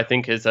 who I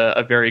think is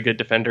a very good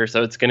defender.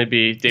 So it's going to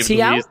be David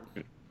Luiz.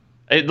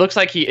 It looks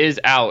like he is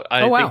out.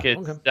 I think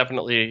it's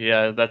definitely,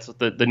 that's what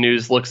the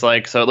news looks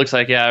like. So it looks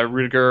like,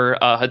 Rudiger,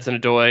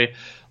 Hudson-Odoi,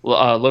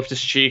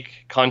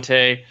 Loftus-Cheek,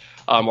 Conte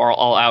are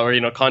all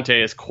out.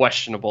 Conte is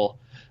questionable.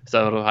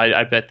 So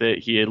I bet that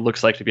he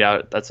looks like to be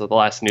out. That's the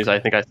last news I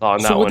think I saw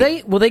on that one.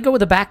 So will they go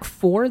with a back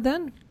four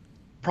then?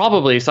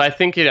 Probably. So I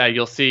think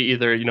you'll see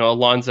either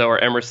Alonso or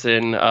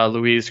Emerson,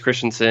 Luiz,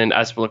 Christensen,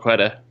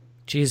 Azpilicueta.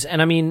 Jeez,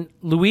 and I mean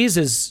Luiz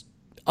is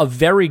a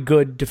very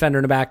good defender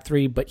in a back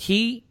three, but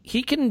he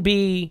can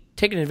be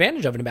taken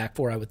advantage of in a back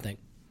four, I would think.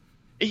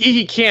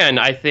 He can.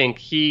 I think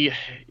he's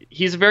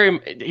kind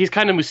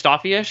of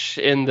Mustafi-ish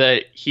in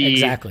that he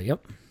exactly.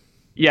 Yep.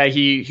 Yeah,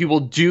 he will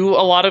do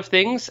a lot of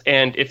things,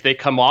 and if they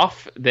come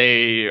off,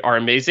 they are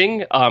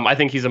amazing. I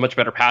think he's a much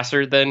better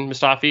passer than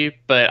Mustafi,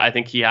 but I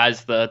think he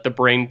has the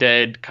brain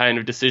dead kind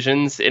of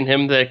decisions in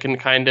him that can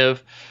kind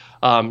of,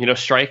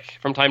 strike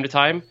from time to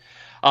time.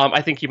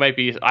 I think he might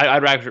be.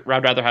 I'd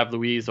rather have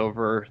Luiz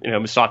over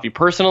Mustafi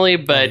personally,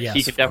 but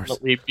he could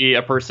definitely be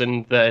a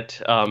person that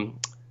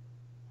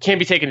can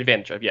be taken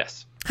advantage of.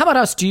 Yes. How about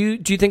us? Do you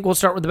think we'll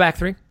start with the back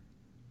three?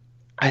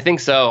 I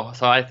think so.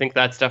 So I think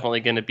that's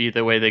definitely going to be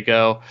the way they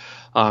go.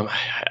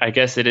 I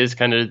guess it is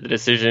kind of the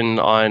decision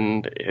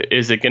on,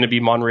 is it going to be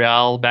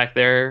Monreal back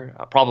there?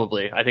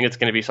 Probably. I think it's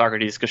going to be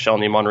Socrates,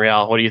 Koscielny,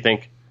 Monreal. What do you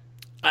think?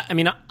 I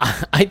mean,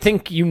 I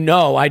think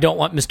I don't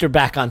want Mr.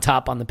 Back on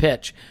top on the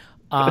pitch.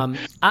 I'm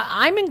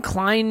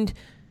inclined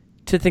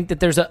to think that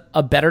there's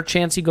a better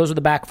chance he goes with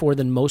the back four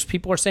than most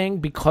people are saying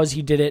because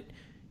he did it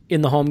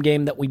in the home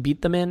game that we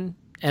beat them in,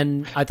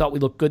 and I thought we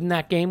looked good in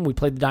that game. We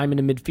played the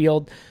diamond in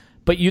midfield.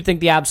 But you think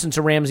the absence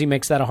of Ramsey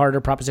makes that a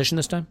harder proposition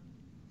this time?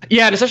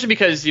 Yeah, and especially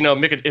because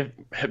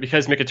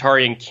because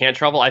Mkhitaryan can't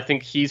travel, I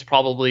think he's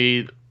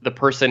probably the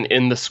person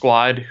in the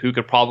squad who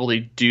could probably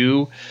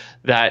do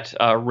that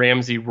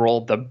Ramsey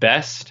role the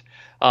best.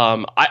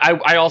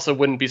 I also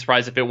wouldn't be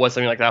surprised if it was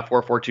something like that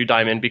 4-4-2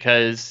 diamond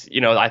because,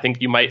 I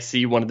think you might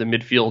see one of the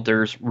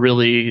midfielders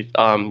really,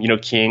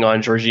 keying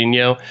on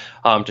Jorginho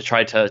to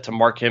try to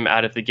mark him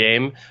out of the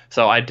game.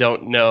 So I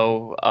don't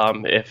know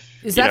if...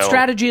 Is that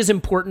strategy as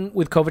important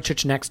with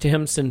Kovacic next to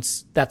him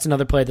since that's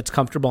another player that's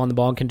comfortable on the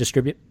ball and can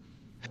distribute?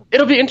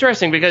 It'll be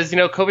interesting because,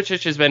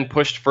 Kovacic has been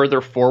pushed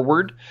further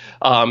forward.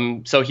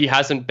 So he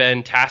hasn't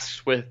been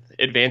tasked with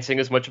advancing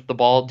as much of the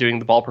ball, doing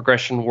the ball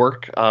progression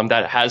work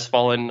that has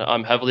fallen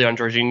heavily on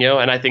Jorginho.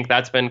 And I think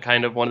that's been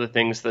kind of one of the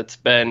things that's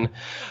been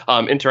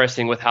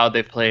interesting with how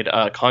they've played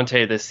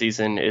Conte this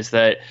season is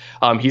that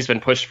he's been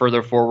pushed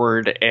further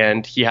forward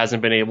and he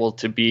hasn't been able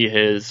to be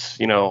his,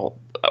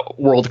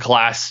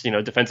 world-class,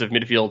 defensive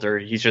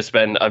midfielder. He's just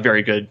been a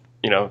very good,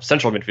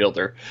 central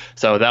midfielder.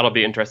 So that'll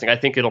be interesting. I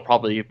think it'll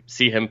probably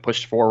see him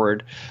pushed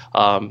forward,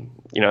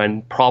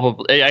 and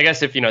probably, I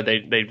guess if,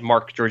 they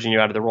mark Jorginho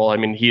out of the role, I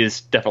mean, he is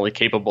definitely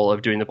capable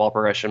of doing the ball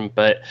progression,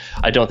 but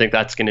I don't think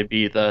that's going to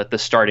be the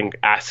starting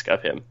ask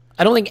of him.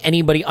 I don't think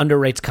anybody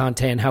underrates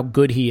Conte and how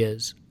good he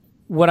is.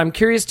 What I'm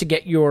curious to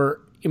get your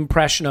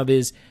impression of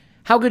is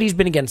how good he's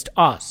been against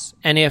us,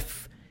 and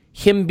if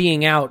him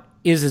being out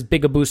is as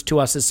big a boost to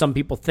us as some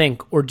people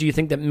think, or do you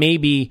think that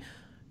maybe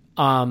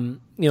going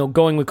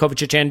with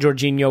Kovacic and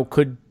Jorginho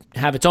could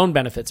have its own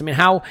benefits. I mean,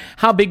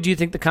 how big do you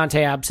think the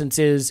Conte absence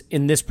is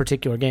in this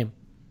particular game?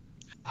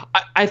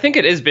 I think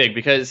it is big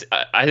because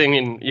I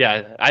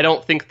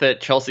don't think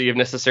that Chelsea have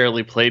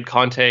necessarily played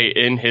Conte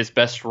in his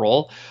best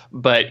role,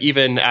 but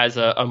even as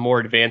a more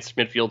advanced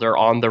midfielder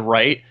on the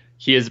right,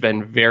 he has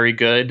been very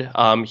good.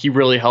 He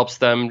really helps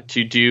them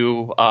to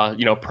do,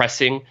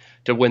 pressing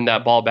to win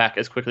that ball back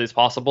as quickly as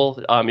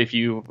possible. If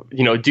you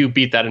do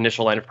beat that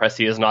initial line of press,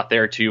 he is not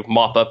there to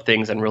mop up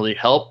things and really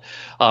help.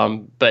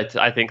 But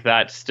I think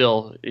that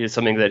still is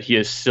something that he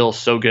is still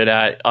so good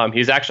at.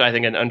 He's actually, I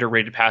think, an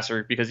underrated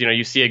passer because,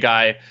 you see a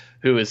guy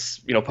who is,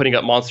 putting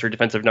up monster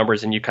defensive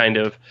numbers and you kind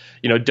of,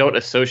 don't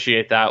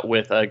associate that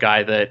with a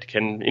guy that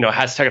can,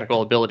 has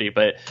technical ability.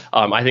 But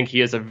I think he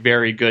is a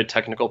very good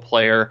technical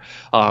player.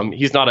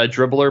 He's not a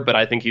dribbler, but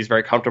I think he's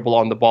very comfortable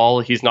on the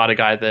ball. He's not a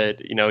guy that,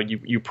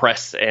 you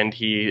press and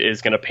he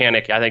is going to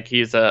panic. I think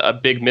he's a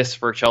big miss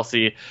for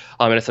Chelsea.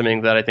 And it's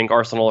something that I think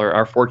Arsenal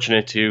are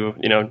fortunate to,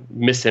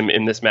 miss him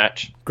in this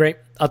match. Great.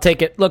 I'll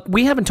take it. Look,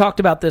 we haven't talked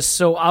about this,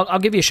 so I'll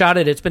give you a shot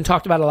at it. It's been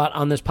talked about a lot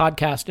on this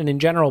podcast and in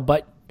general,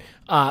 but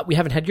we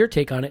haven't had your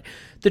take on it.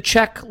 The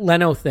Cech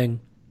Leno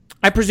thing.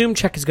 I presume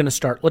Cech is going to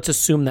start. Let's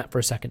assume that for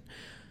a second.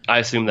 I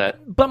assume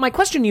that. But my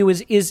question to you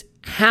is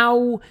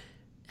how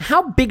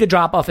big a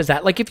drop-off is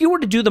that? Like, if you were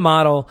to do the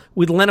model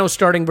with Leno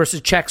starting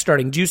versus Cech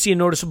starting, do you see a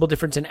noticeable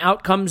difference in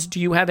outcomes? Do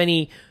you have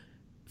any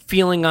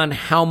feeling on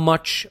how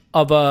much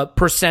of a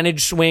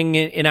percentage swing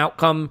in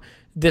outcome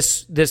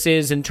this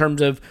is in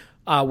terms of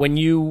when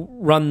you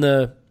run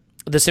the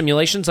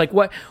simulations? Like,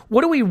 what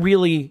are we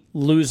really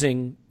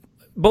losing,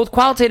 both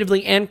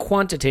qualitatively and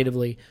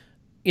quantitatively,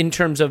 in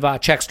terms of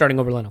Cech starting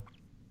over Leno?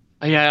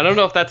 Yeah, I don't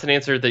know if that's an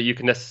answer that you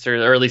can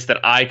necessarily, or at least that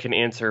I can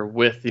answer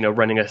with,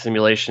 running a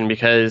simulation,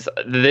 because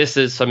this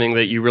is something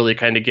that you really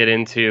kind of get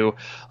into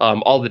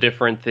all the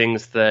different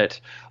things that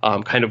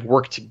kind of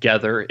work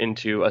together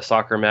into a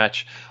soccer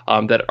match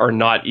that are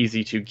not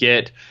easy to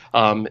get.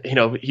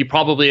 He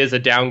probably is a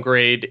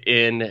downgrade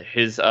in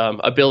his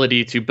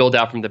ability to build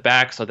out from the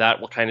back, so that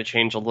will kind of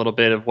change a little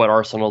bit of what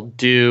Arsenal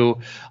do.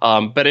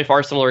 But if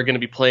Arsenal are going to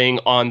be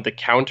playing on the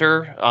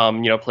counter,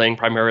 playing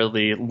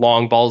primarily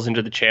long balls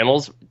into the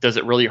channels, does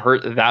it really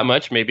hurt that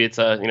much? Maybe it's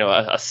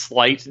a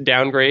slight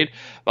downgrade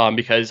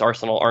because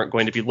Arsenal aren't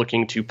going to be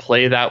looking to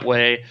play that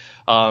way.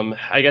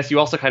 I guess you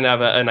also kind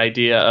of have an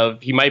idea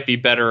of he might be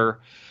better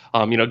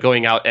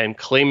going out and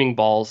claiming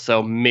balls.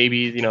 So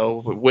maybe, is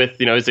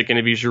it going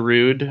to be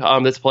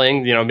Giroud that's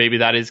playing? Maybe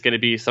that is going to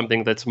be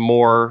something that's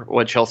more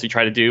what Chelsea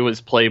try to do is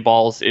play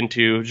balls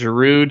into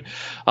Giroud.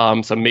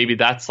 So maybe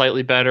that's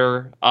slightly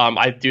better.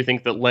 I do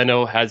think that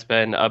Leno has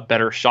been a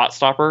better shot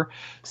stopper.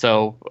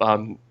 So,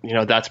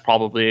 that's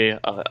probably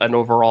an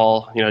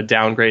overall,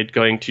 downgrade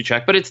going to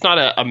Cech, but it's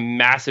not a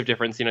massive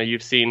difference.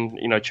 You've seen,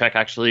 Cech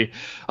actually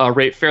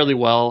rate fairly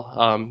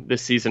well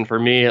this season for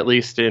me, at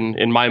least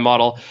in my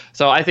model.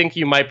 So I think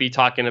you might be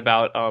talking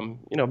about,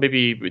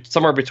 maybe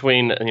somewhere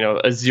between, a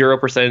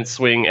 0%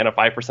 swing and a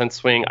 5%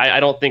 swing. I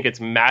don't think it's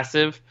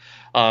massive.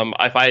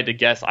 If I had to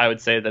guess, I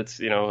would say that's,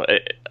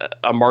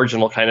 a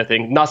marginal kind of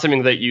thing, not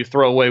something that you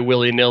throw away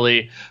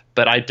willy-nilly,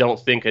 but I don't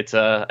think it's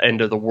a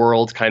end of the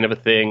world kind of a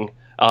thing.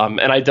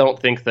 And I don't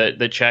think that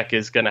the Cech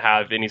is going to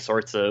have any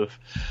sorts of,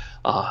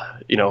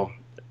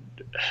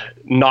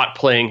 not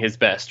playing his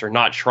best or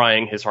not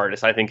trying his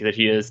hardest. I think that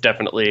he is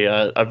definitely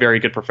a very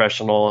good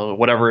professional.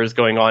 Whatever is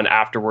going on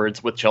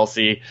afterwards with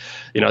Chelsea,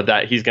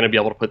 that he's going to be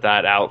able to put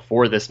that out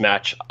for this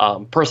match.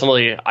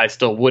 Personally, I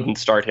still wouldn't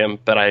start him,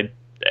 but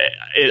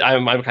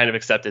I'm kind of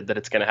accepted that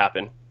it's going to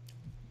happen.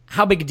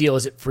 How big a deal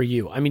is it for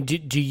you? I mean,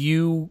 do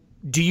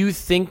you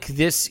think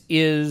this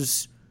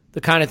is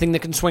the kind of thing that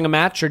can swing a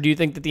match, or do you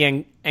think that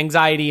the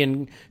anxiety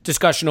and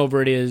discussion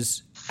over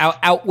it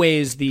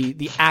outweighs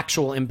the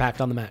actual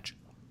impact on the match?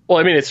 Well,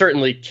 I mean, it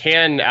certainly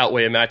can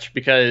outweigh a match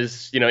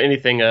because,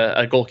 anything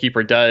a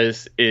goalkeeper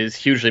does is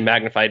hugely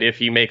magnified. If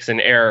he makes an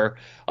error,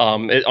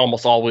 it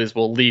almost always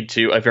will lead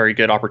to a very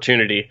good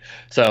opportunity.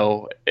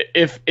 So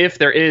if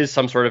there is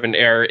some sort of an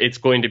error, it's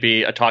going to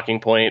be a talking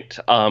point.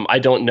 I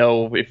don't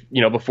know if,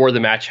 before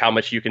the match, how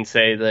much you can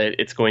say that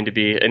it's going to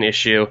be an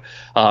issue.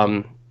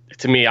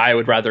 To me, I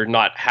would rather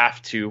not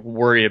have to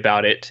worry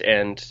about it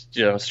and,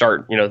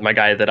 start, my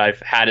guy that I've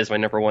had as my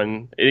number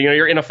one.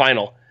 You're in a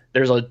final.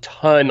 There's a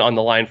ton on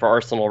the line for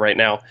Arsenal right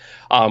now.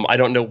 I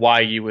don't know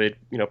why you would,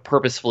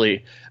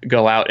 purposefully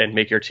go out and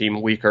make your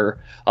team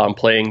weaker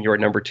playing your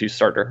number two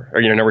starter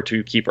or your number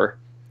two keeper.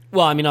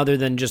 Well, I mean, other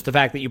than just the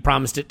fact that you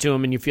promised it to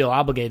him and you feel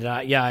obligated.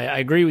 I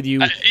agree with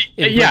you.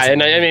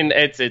 And I mean,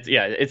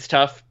 it's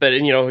tough, but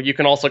you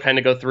can also kind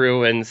of go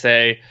through and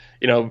say,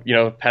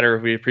 Petter,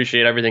 we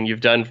appreciate everything you've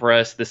done for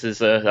us. This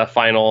is a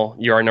final.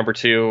 You are number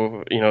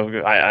two.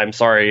 I'm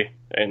sorry.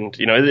 And,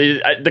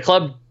 the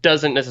club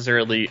doesn't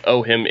necessarily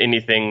owe him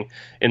anything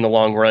in the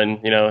long run.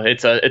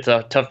 It's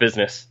a tough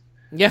business.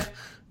 Yeah.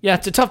 Yeah.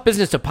 It's a tough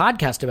business to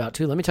podcast about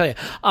too. Let me tell you.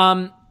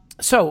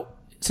 So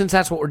since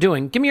that's what we're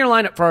doing, give me your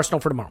lineup for Arsenal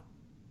for tomorrow.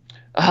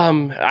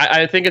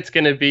 I think it's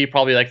going to be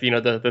probably like,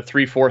 the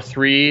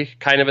 3-4-3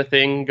 kind of a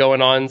thing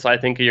going on. So I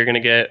think you're going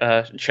to get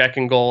Cech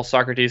in goal,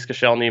 Socrates,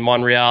 Koscielny,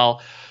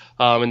 Monreal.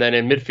 And then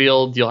in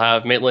midfield, you'll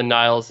have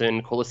Maitland-Niles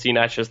and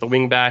Kolasinac as the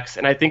wingbacks.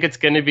 And I think it's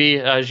going to be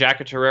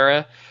Xhaka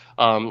Torreira.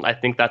 I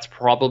think that's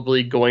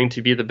probably going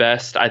to be the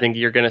best. I think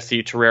you're going to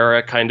see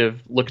Torreira kind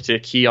of look to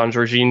key on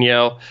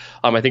Jorginho.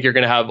 I think you're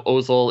going to have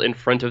Ozil in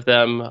front of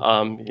them.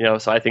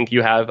 So I think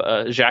you have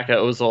Xhaka,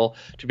 Ozil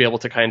to be able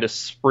to kind of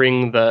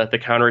spring the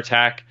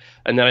counterattack.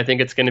 And then I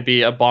think it's going to be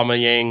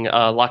Aubameyang,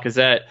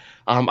 Lacazette.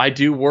 I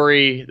do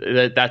worry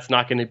that that's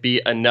not going to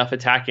be enough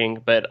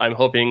attacking, but I'm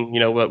hoping,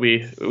 what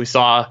we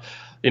saw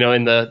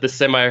in the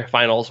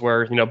semifinals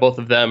where, both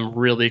of them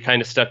really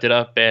kind of stepped it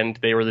up and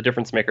they were the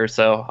difference makers.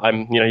 So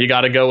you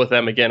got to go with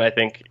them again, I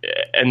think.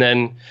 And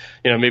then,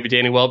 maybe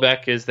Danny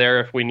Welbeck is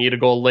there if we need a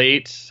goal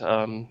late.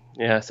 So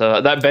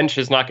that bench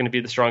is not going to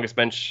be the strongest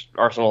bench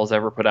Arsenal has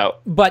ever put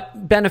out.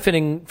 But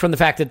benefiting from the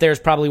fact that theirs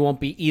probably won't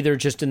be either,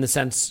 just in the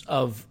sense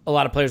of a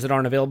lot of players that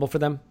aren't available for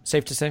them,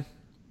 safe to say?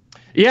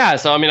 Yeah,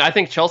 so I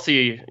think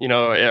Chelsea,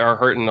 are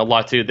hurting a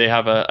lot too. They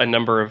have a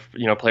number of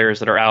players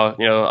that are out.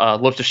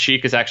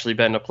 Loftus-Cheek has actually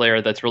been a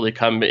player that's really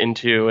come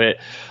into it,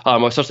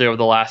 especially over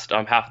the last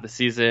half of the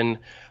season.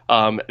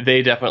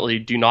 They definitely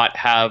do not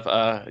have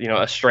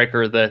a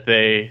striker that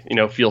they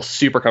feel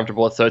super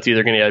comfortable with. So it's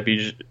either going to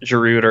be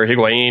Giroud or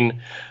Higuain,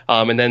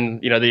 and then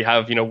they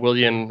have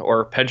Willian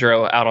or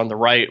Pedro out on the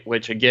right,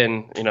 which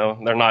again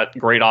they're not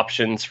great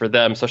options for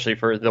them, especially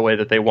for the way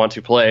that they want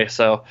to play.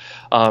 So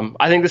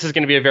I think this is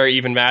going to be a very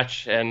even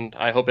match, and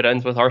I hope it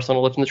ends with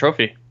Arsenal lifting the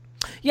trophy.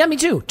 Yeah, me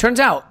too. Turns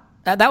out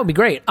that would be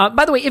great.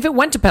 By the way, if it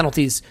went to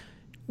penalties,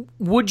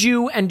 would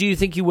you, and do you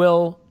think you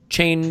will,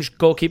 change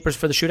goalkeepers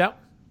for the shootout?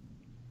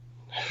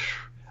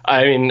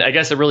 I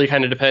guess it really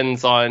kind of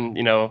depends on,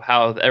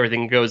 how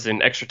everything goes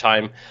in extra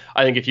time.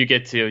 I think if you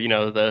get to,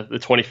 the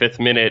 25th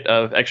minute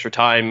of extra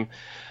time,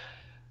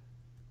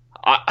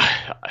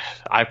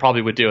 I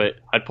probably would do it.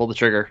 I'd pull the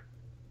trigger.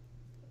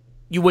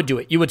 You would do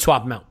it. You would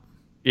swap him out.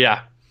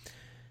 Yeah.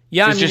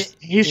 Yeah.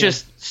 He's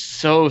just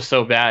so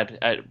bad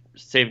at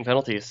saving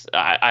penalties.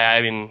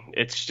 I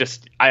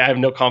have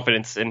no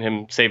confidence in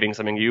him saving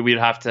something. We'd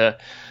have to,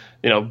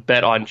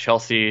 bet on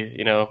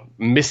Chelsea,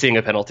 missing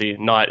a penalty,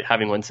 not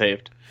having one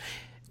saved.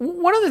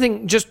 One other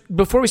thing, just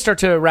before we start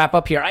to wrap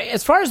up here,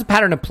 as far as the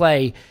pattern of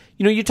play,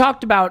 you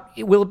talked about,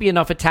 will it be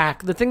enough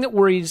attack? The thing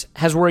that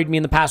has worried me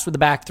in the past with the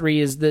back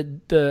three is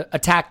the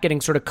attack getting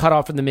sort of cut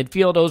off in the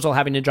midfield, Ozil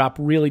having to drop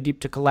really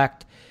deep to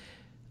collect.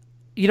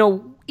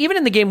 Even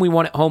in the game we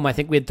won at home, I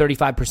think we had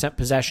 35%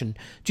 possession.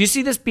 Do you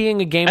see this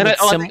being a game? And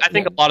I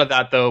think a lot of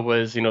that though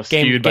was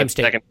skewed by the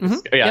second.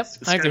 Mm-hmm. Yes,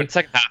 I agree.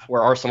 Second half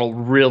where Arsenal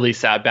really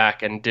sat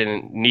back and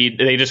didn't need.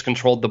 They just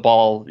controlled the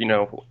ball.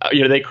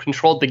 They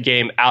controlled the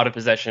game out of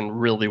possession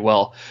really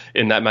well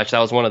in that match. That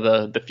was one of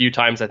the few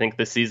times I think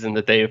this season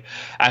that they've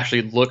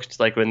actually looked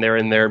like when they're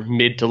in their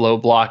mid to low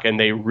block and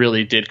they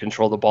really did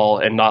control the ball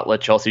and not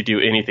let Chelsea do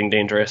anything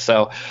dangerous.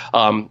 So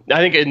I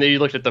think, and you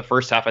looked at the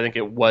first half, I think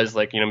it was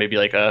like maybe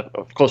like a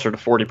closer to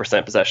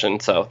 40% possession.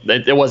 So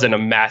it wasn't a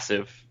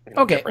massive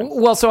difference.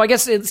 Well, so I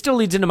guess it still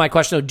leads into my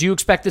question, though. Do you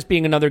expect this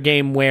being another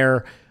game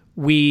where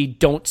we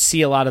don't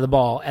see a lot of the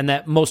ball and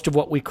that most of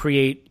what we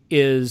create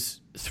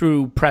is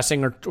through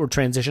pressing or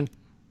transition?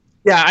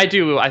 Yeah, I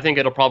do. I think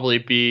it'll probably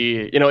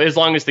be, as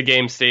long as the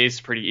game stays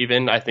pretty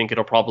even, I think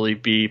it'll probably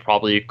be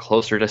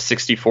closer to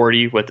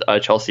 60-40 with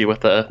Chelsea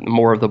with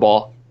more of the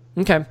ball.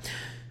 Okay.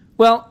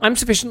 Well, I'm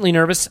sufficiently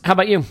nervous. How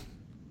about you?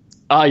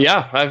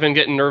 Yeah, I've been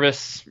getting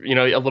nervous, a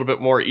little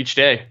bit more each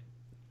day.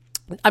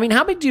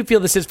 How big do you feel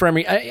this is for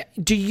Emery?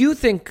 Do you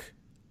think,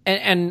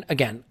 and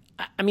again,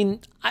 I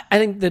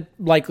think the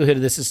likelihood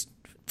of this is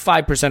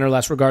 5% or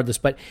less regardless,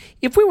 but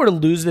if we were to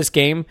lose this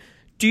game,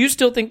 do you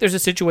still think there's a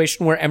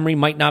situation where Emery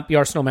might not be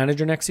Arsenal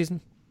manager next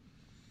season?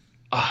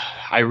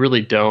 I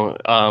really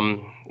don't.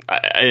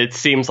 It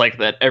seems like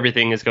that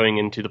everything is going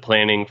into the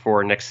planning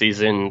for next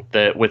season,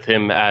 that with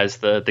him as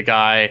the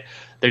guy,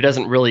 there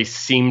doesn't really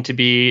seem to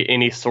be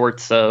any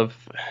sorts of,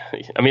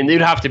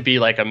 it'd have to be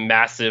like a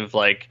massive,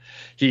 like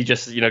he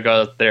just,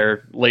 goes out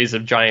there, lays a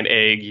giant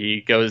egg.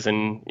 He goes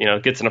and,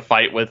 gets in a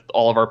fight with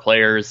all of our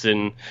players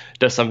and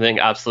does something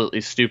absolutely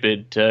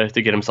stupid to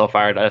get himself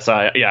fired. So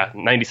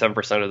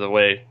 97% of the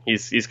way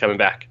he's coming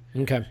back.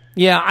 Okay.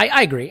 Yeah,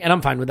 I agree. And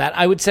I'm fine with that.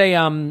 I would say,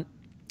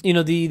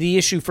 the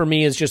issue for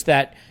me is just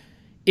that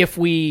if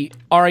we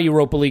are a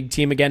Europa League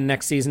team again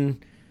next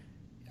season,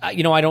 I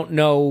don't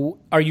know,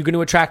 are you going to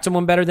attract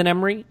someone better than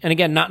Emery? And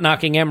again, not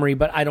knocking Emery,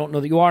 but I don't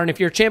know that you are. And if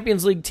you're a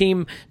Champions League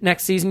team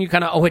next season, you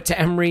kind of owe it to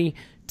Emery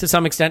to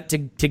some extent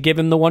to give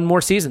him the one more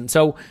season.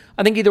 So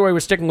I think either way, we're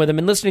sticking with him.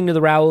 And listening to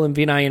the Raul and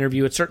Vinay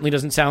interview, it certainly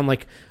doesn't sound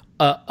like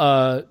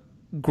a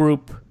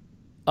group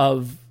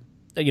of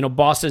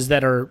bosses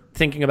that are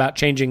thinking about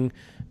changing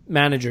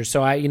managers.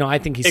 So I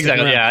think he's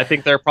exactly. Yeah, I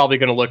think they're probably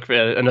going to look for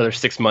another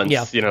 6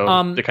 months.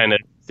 To kind of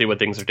see what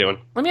things are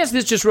doing. Let me ask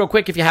this just real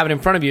quick, if you have it in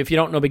front of you. If you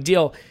don't, no big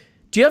deal.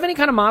 Do you have any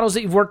kind of models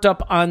that you've worked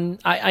up on?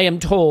 I am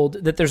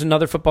told that there's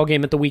another football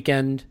game at the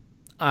weekend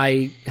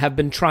I have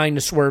been trying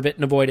to swerve it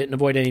and avoid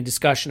any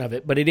discussion of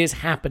it, but it is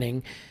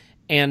happening.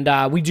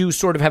 And we do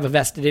sort of have a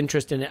vested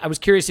interest in it. I was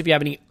curious if you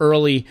have any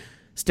early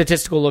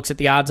statistical looks at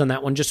the odds on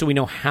that one, just so we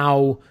know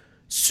how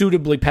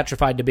suitably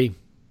petrified to be.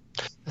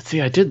 Let's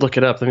see. I did look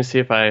it up. Let me see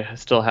if I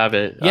still have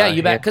it. Yeah,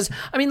 you bet. Because,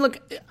 I mean, look,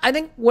 I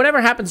think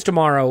whatever happens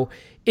tomorrow,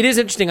 it is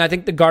interesting. I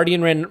think The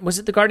Guardian ran, was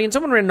it The Guardian?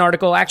 Someone ran an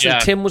article. Actually,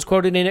 Tim was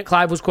quoted in it.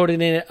 Clive was quoted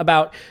in it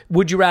about,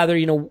 would you rather,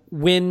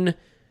 win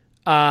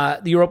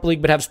the Europa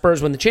League but have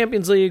Spurs win the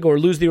Champions League, or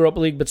lose the Europa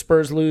League but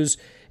Spurs lose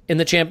in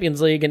the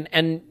Champions League?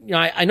 And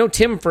I know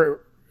Tim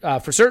for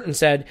certain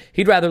said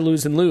he'd rather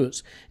lose than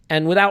lose.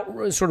 And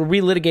without sort of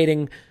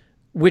relitigating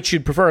which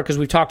you'd prefer, because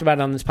we've talked about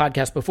it on this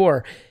podcast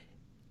before,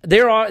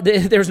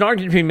 there's an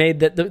argument to be made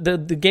that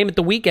the game at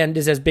the weekend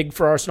is as big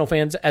for Arsenal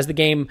fans as the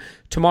game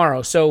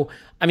tomorrow. So,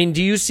 I mean,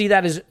 do you see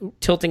that as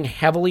tilting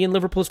heavily in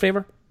Liverpool's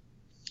favor?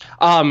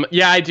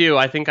 Yeah, I do.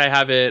 I think I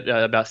have it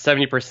about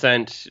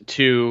 70%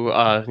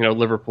 to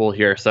Liverpool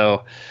here.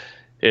 So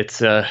it's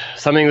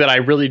something that I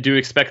really do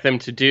expect them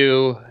to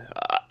do,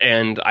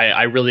 and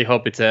I really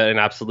hope it's an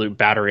absolute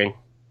battering.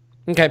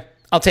 Okay,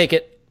 I'll take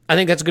it. I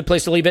think that's a good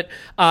place to leave it.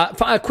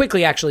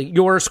 Quickly, actually,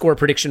 your score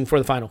prediction for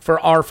the final, for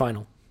our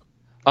final.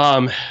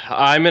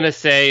 I'm going to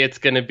say it's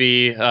going to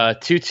be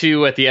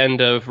 2-2 at the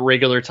end of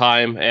regular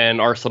time, and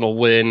Arsenal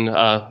win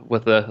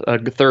with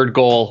a third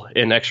goal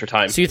in extra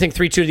time. So you think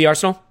 3-2 to the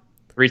Arsenal?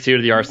 3-2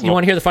 to the Arsenal. You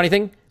want to hear the funny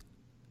thing?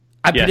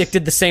 I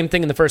predicted the same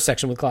thing in the first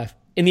section with Clive.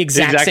 In the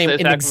exact same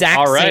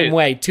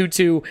way.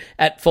 2-2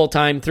 at full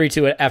time,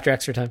 3-2 after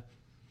extra time.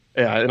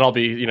 Yeah, and I'll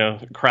be,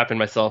 crapping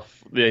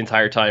myself the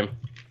entire time.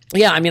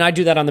 Yeah, I mean, I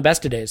do that on the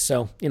best of days.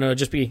 So, it'll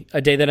just be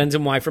a day that ends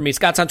in Y for me.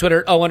 Scott's on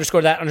Twitter,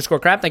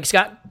 _that_crap. Thank you,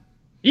 Scott.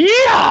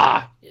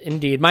 Yeah!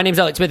 Indeed. My name's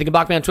Elliot Smith. You can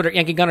block me on Twitter,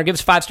 Yankee Gunner. Give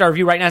us a 5-star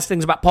review right now. Ask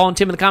things about Paul and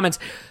Tim in the comments.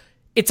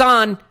 It's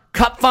on.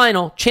 Cup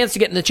final. Chance to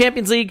get in the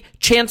Champions League.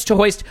 Chance to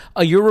hoist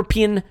a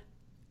European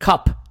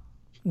Cup.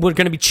 We're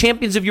going to be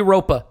champions of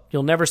Europa.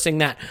 You'll never sing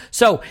that.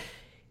 So,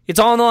 it's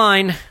all on the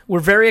line. We're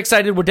very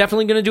excited. We're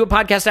definitely going to do a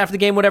podcast after the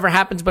game, whatever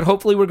happens, but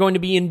hopefully we're going to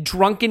be in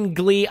drunken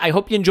glee. I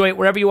hope you enjoy it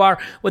wherever you are,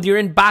 whether you're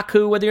in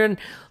Baku, whether you're in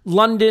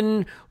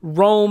London,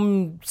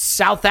 Rome,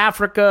 South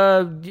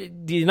Africa,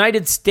 the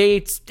United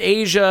States,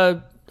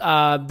 Asia,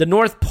 the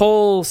North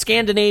Pole,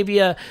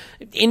 Scandinavia,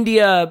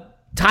 India,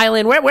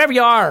 Thailand, wherever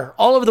you are,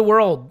 all over the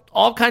world,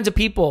 all kinds of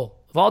people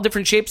of all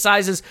different shapes,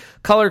 sizes,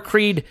 color,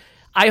 creed.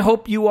 I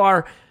hope you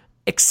are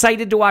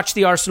excited to watch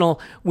the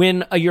Arsenal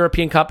win a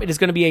European Cup. It is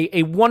going to be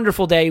a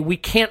wonderful day. We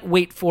can't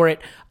wait for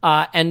it.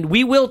 And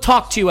we will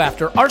talk to you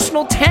after.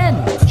 Arsenal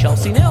 10,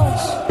 Chelsea 0.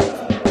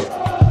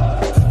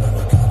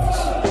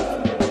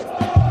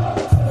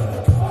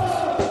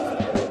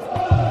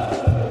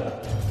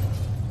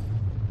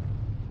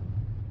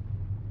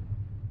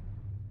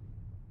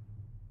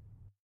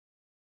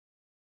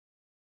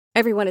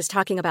 Everyone is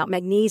talking about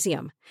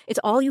magnesium. It's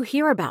all you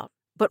hear about.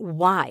 But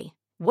why?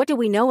 What do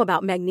we know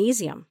about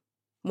magnesium?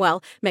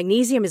 Well,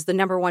 magnesium is the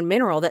 #1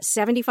 mineral that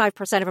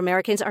 75% of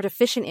Americans are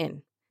deficient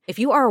in. If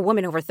you are a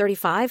woman over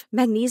 35,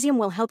 magnesium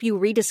will help you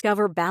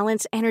rediscover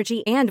balance,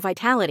 energy, and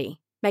vitality.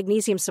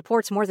 Magnesium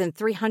supports more than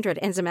 300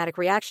 enzymatic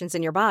reactions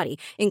in your body,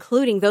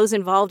 including those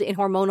involved in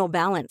hormonal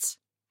balance.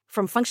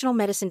 From functional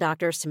medicine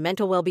doctors to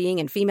mental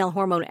well-being and female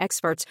hormone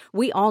experts,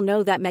 we all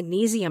know that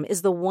magnesium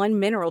is the one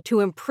mineral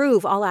to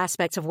improve all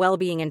aspects of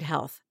well-being and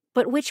health.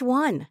 But which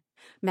one?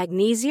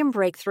 Magnesium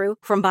Breakthrough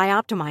from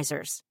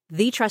Bioptimizers,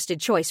 the trusted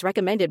choice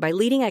recommended by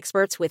leading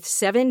experts with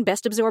 7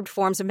 best-absorbed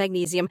forms of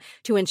magnesium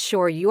to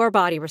ensure your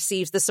body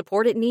receives the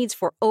support it needs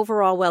for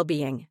overall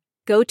well-being.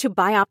 Go to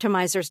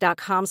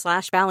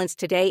bioptimizers.com/balance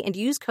today and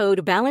use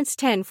code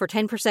BALANCE10 for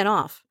 10%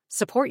 off.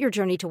 Support your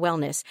journey to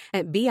wellness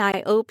at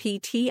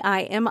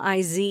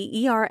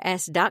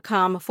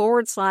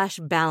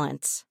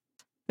bioptimizers.com/balance.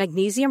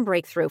 Magnesium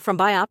Breakthrough from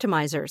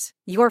Bioptimizers,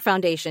 your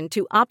foundation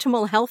to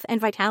optimal health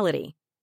and vitality.